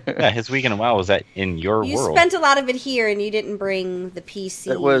 Yeah, his week in WoW was in your world. You spent a lot of it here and you didn't bring the PC.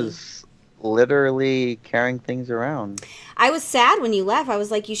 It was literally carrying things around. I was sad when you left. I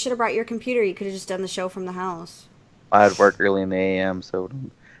was like, you should have brought your computer. You could have just done the show from the house. I had work early in the AM, so...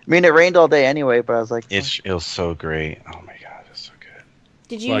 I mean, it rained all day anyway, but I was like... It was so great. Oh my god, it's so good.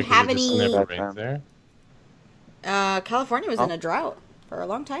 Did you have any... there? California was in a drought for a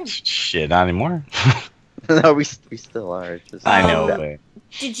long time. Shit, not anymore. No, we still are. Just I know. But...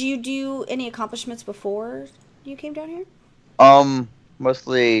 Did you do any accomplishments before you came down here?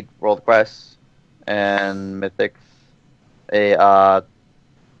 Mostly world quests and mythics. Yeah,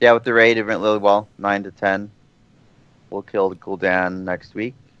 with the raid, it went really well. 9 to 10. We'll kill the Gul'dan next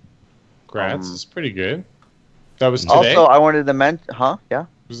week. Grats, it's pretty good. That was today. Also, I wanted to mention, yeah.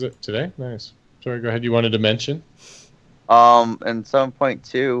 Was it today? Nice. Sorry, go ahead. You wanted to mention? And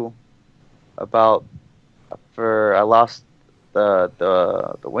 7.2 about I lost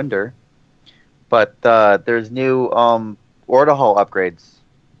the Winder, but there's new order hall upgrades.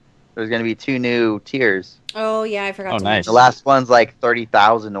 There's going to be 2 new tiers. Oh yeah, I forgot. Oh, to nice. mention. The last one's like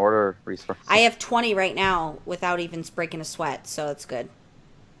 30,000 order resources. I have 20 right now without even breaking a sweat, so that's good.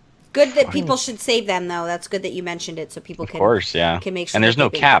 Good that people should save them, though. That's good that you mentioned it, so people can. Of course, yeah. Can make sure. And there's no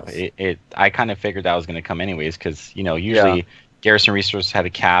cap. I kind of figured that was going to come anyways, because usually Garrison Resources had a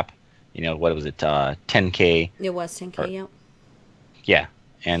cap. What was it? 10K. It was 10K. Yeah. Yeah,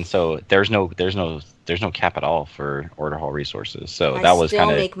 and so there's no cap at all for order hall resources. So that was kind of.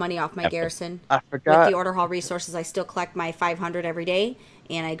 I still make money off my garrison. I forgot. With the order hall resources, I still collect my 500 every day,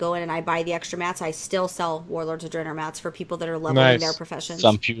 and I go in and I buy the extra mats. I still sell Warlords of Draenor mats for people that are leveling their professions.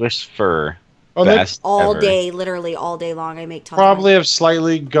 Sumptuous fur. All day, literally all day long. I make tons. Probably have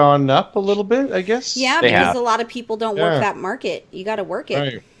slightly gone up a little bit, I guess. Yeah, because a lot of people don't work that market. You got to work it.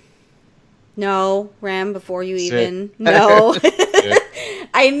 Right. No, Ram, before you even... No.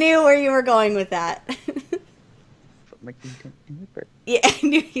 I knew where you were going with that. Yeah, I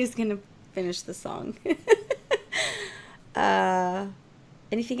knew he was going to finish the song.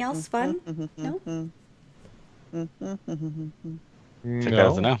 Anything else fun? No? That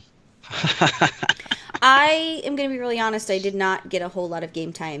was a no. I am going to be really honest. I did not get a whole lot of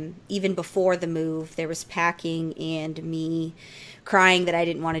game time. Even before the move, there was packing and me crying that I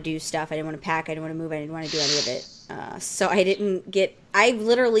didn't want to do stuff. I didn't want to pack. I didn't want to move. I didn't want to do any of it. So I didn't get... I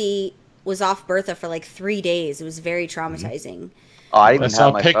literally was off Bertha for like 3 days. It was very traumatizing. Oh, I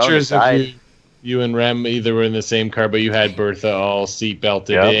saw pictures of you and Rem either were in the same car, but you had Bertha all seat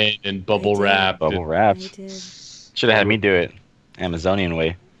belted in and bubble wrapped. Bubble wrapped. Should have had me do it. Amazonian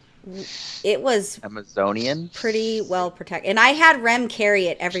way. It was Amazonian, pretty well protected, and I had Rem carry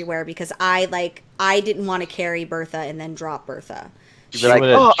it everywhere because I didn't want to carry Bertha and then drop Bertha. You'd be like,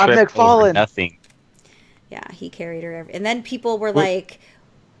 oh, I'm McFallen. Nothing. Yeah, he carried her, and then people were like,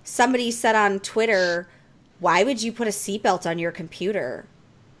 somebody said on Twitter, "Why would you put a seatbelt on your computer?"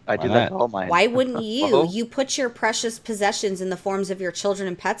 I do that all mine. Why wouldn't you? You put your precious possessions in the forms of your children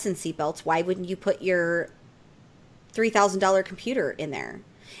and pets in seatbelts. Why wouldn't you put your $3,000 computer in there?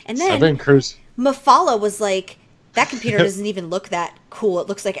 And then Mafala was like, that computer doesn't even look that cool. It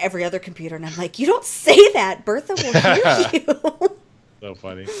looks like every other computer. And I'm like, you don't say that. Bertha will hear you. So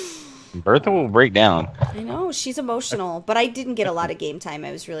funny. Bertha will break down. I know. She's emotional. But I didn't get a lot of game time.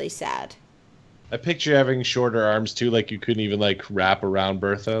 I was really sad. I picture having shorter arms too, like you couldn't even like wrap around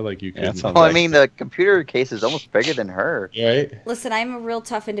Bertha, like you couldn't. Well, I mean, the computer case is almost bigger than her. Right. Listen, I'm a real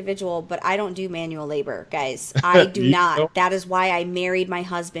tough individual, but I don't do manual labor, guys. I do not. Don't? That is why I married my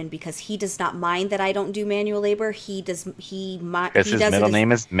husband, because he does not mind that I don't do manual labor. He does. Because his middle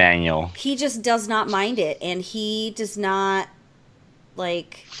name is Manuel. He just does not mind it, and he does not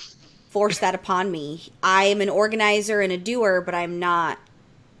like force that upon me. I am an organizer and a doer, but I'm not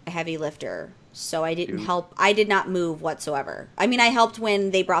a heavy lifter. So I didn't help. I did not move whatsoever. I mean, I helped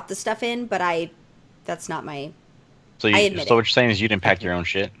when they brought the stuff in, but that's not my... So what you're saying is you didn't pack your own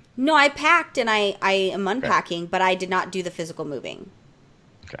shit? No, I packed and I am unpacking, but I did not do the physical moving.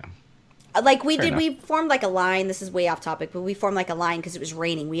 Okay. Like we formed like a line. This is way off topic, but we formed like a line because it was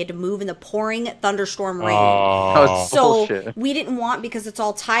raining. We had to move in the pouring thunderstorm rain. Oh, so bullshit. we didn't want, because it's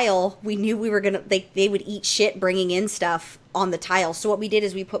all tile. We knew we were gonna they would eat shit bringing in stuff on the tile. So what we did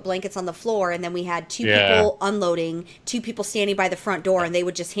is we put blankets on the floor, and then we had two people unloading, 2 people standing by the front door, and they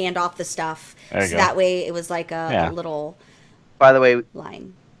would just hand off the stuff. So that way it was like a little. By the way,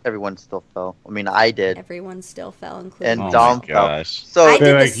 line. Everyone still fell. I mean, I did. Everyone still fell, including and Dom fell. So I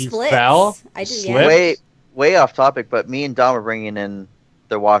did the splits. Fell? I did, yeah. Way off topic, but me and Dom are bringing in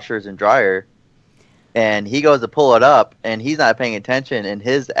the washers and dryer, and he goes to pull it up, and he's not paying attention, and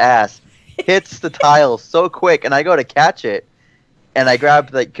his ass hits the tile so quick, and I go to catch it, and I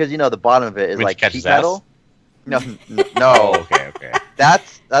grab because the bottom of it is like sheet metal. No. Okay.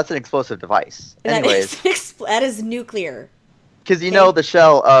 That's an explosive device. Anyways, that is nuclear. Because the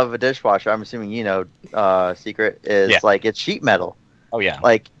shell of a dishwasher, I'm assuming secret is like it's sheet metal. Oh yeah.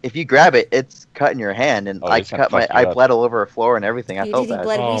 Like if you grab it, it's cutting your hand, and I bled all over the floor and everything. I felt that.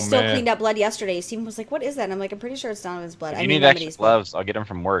 We still cleaned up blood yesterday. Steven was like, "What is that?" And I'm like, "I'm pretty sure it's Donovan's blood." If you need extra gloves, I'll get them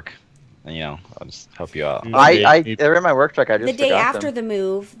from work. And, I'll just help you out. They're in my work truck. The day after the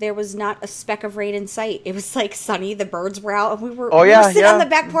move, there was not a speck of rain in sight. It was like sunny. The birds were out, and we were sitting on the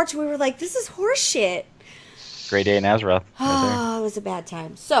back porch, and we were like, "This is horse shit." Great day in Azrath. Oh, it was a bad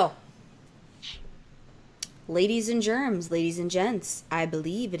time. So, ladies and germs, ladies and gents, I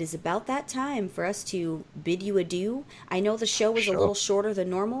believe it is about that time for us to bid you adieu. I know the show was a little shorter than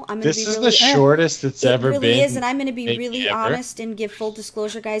normal. This is the shortest it's ever been. It really is, and I'm going to be really honest and give full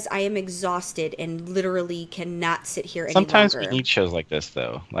disclosure, guys. I am exhausted and literally cannot sit here any longer. Sometimes we need shows like this,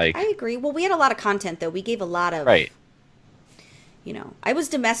 though. I agree. Well, we had a lot of content, though. We gave a lot of... Right. I was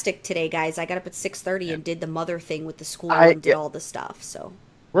domestic today, guys. I got up at 6:30 and did the mother thing with the school and did all the stuff. So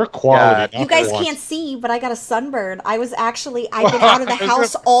we're quality. You guys can't see, but I got a sunburn. I've been out of the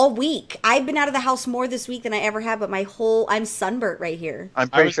house all week. I've been out of the house more this week than I ever have, but I'm sunburnt right here. I'm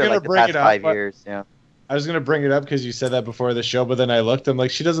pretty sure the past 5 years. Yeah. I was going to bring it up because you said that before the show, but then I looked. I'm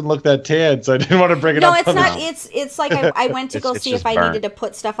like, she doesn't look that tan, so I didn't want to bring it up. No, it's not. It's like I went to go see if I needed to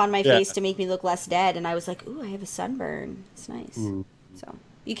put stuff on my face to make me look less dead, and I was like, ooh, I have a sunburn. It's nice. So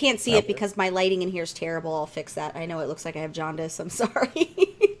you can't see it because my lighting in here is terrible. I'll fix that. I know it looks like I have jaundice. I'm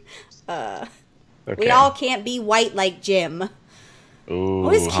sorry. We all can't be white like Jim. Ooh,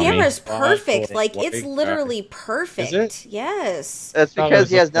 his camera's perfect. Like, it's literally perfect. Is it? Yes. That's because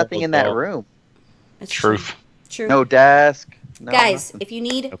he has nothing in that room. That's Truth. True. No desk. Guys, if you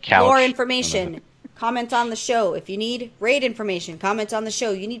need more information, comment on the show. If you need raid information, comment on the show.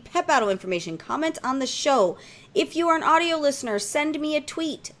 You need pet battle information, comment on the show. If you are an audio listener, send me a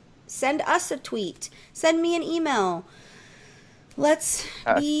tweet. Send us a tweet. Send me an email. Let's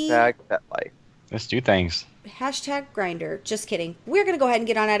Hashtag pet life. Let's do things. Hashtag grinder. Just kidding. We're going to go ahead and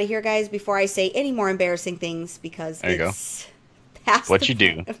get on out of here, guys, before I say any more embarrassing things, because there you it's past what you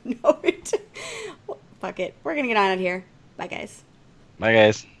do. No, fuck it. We're going to get on out of here. Bye, guys. Bye,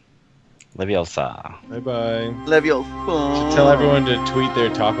 guys. Leviosa. Bye-bye. Leviosa. Should tell everyone to tweet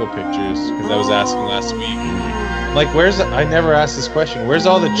their taco pictures, because I was asking last week. Like, I never asked this question. Where's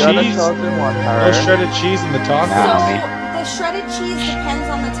all the cheese? No shredded cheese in the taco. So, the shredded cheese depends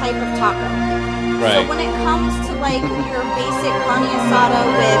on the type of taco. Right. So when it comes to, like, your basic carne asada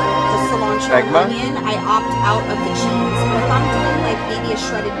with the cilantro and onion, I opt out of the cheese. But if I'm doing, like, maybe a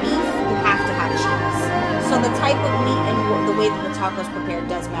shredded beef, you have to have cheese. So the type of meat and the way that the taco's prepared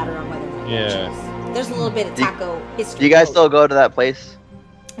does matter on whether or not you have cheese. There's a little bit of taco history. Do you guys still go to that place?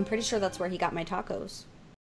 I'm pretty sure that's where he got my tacos.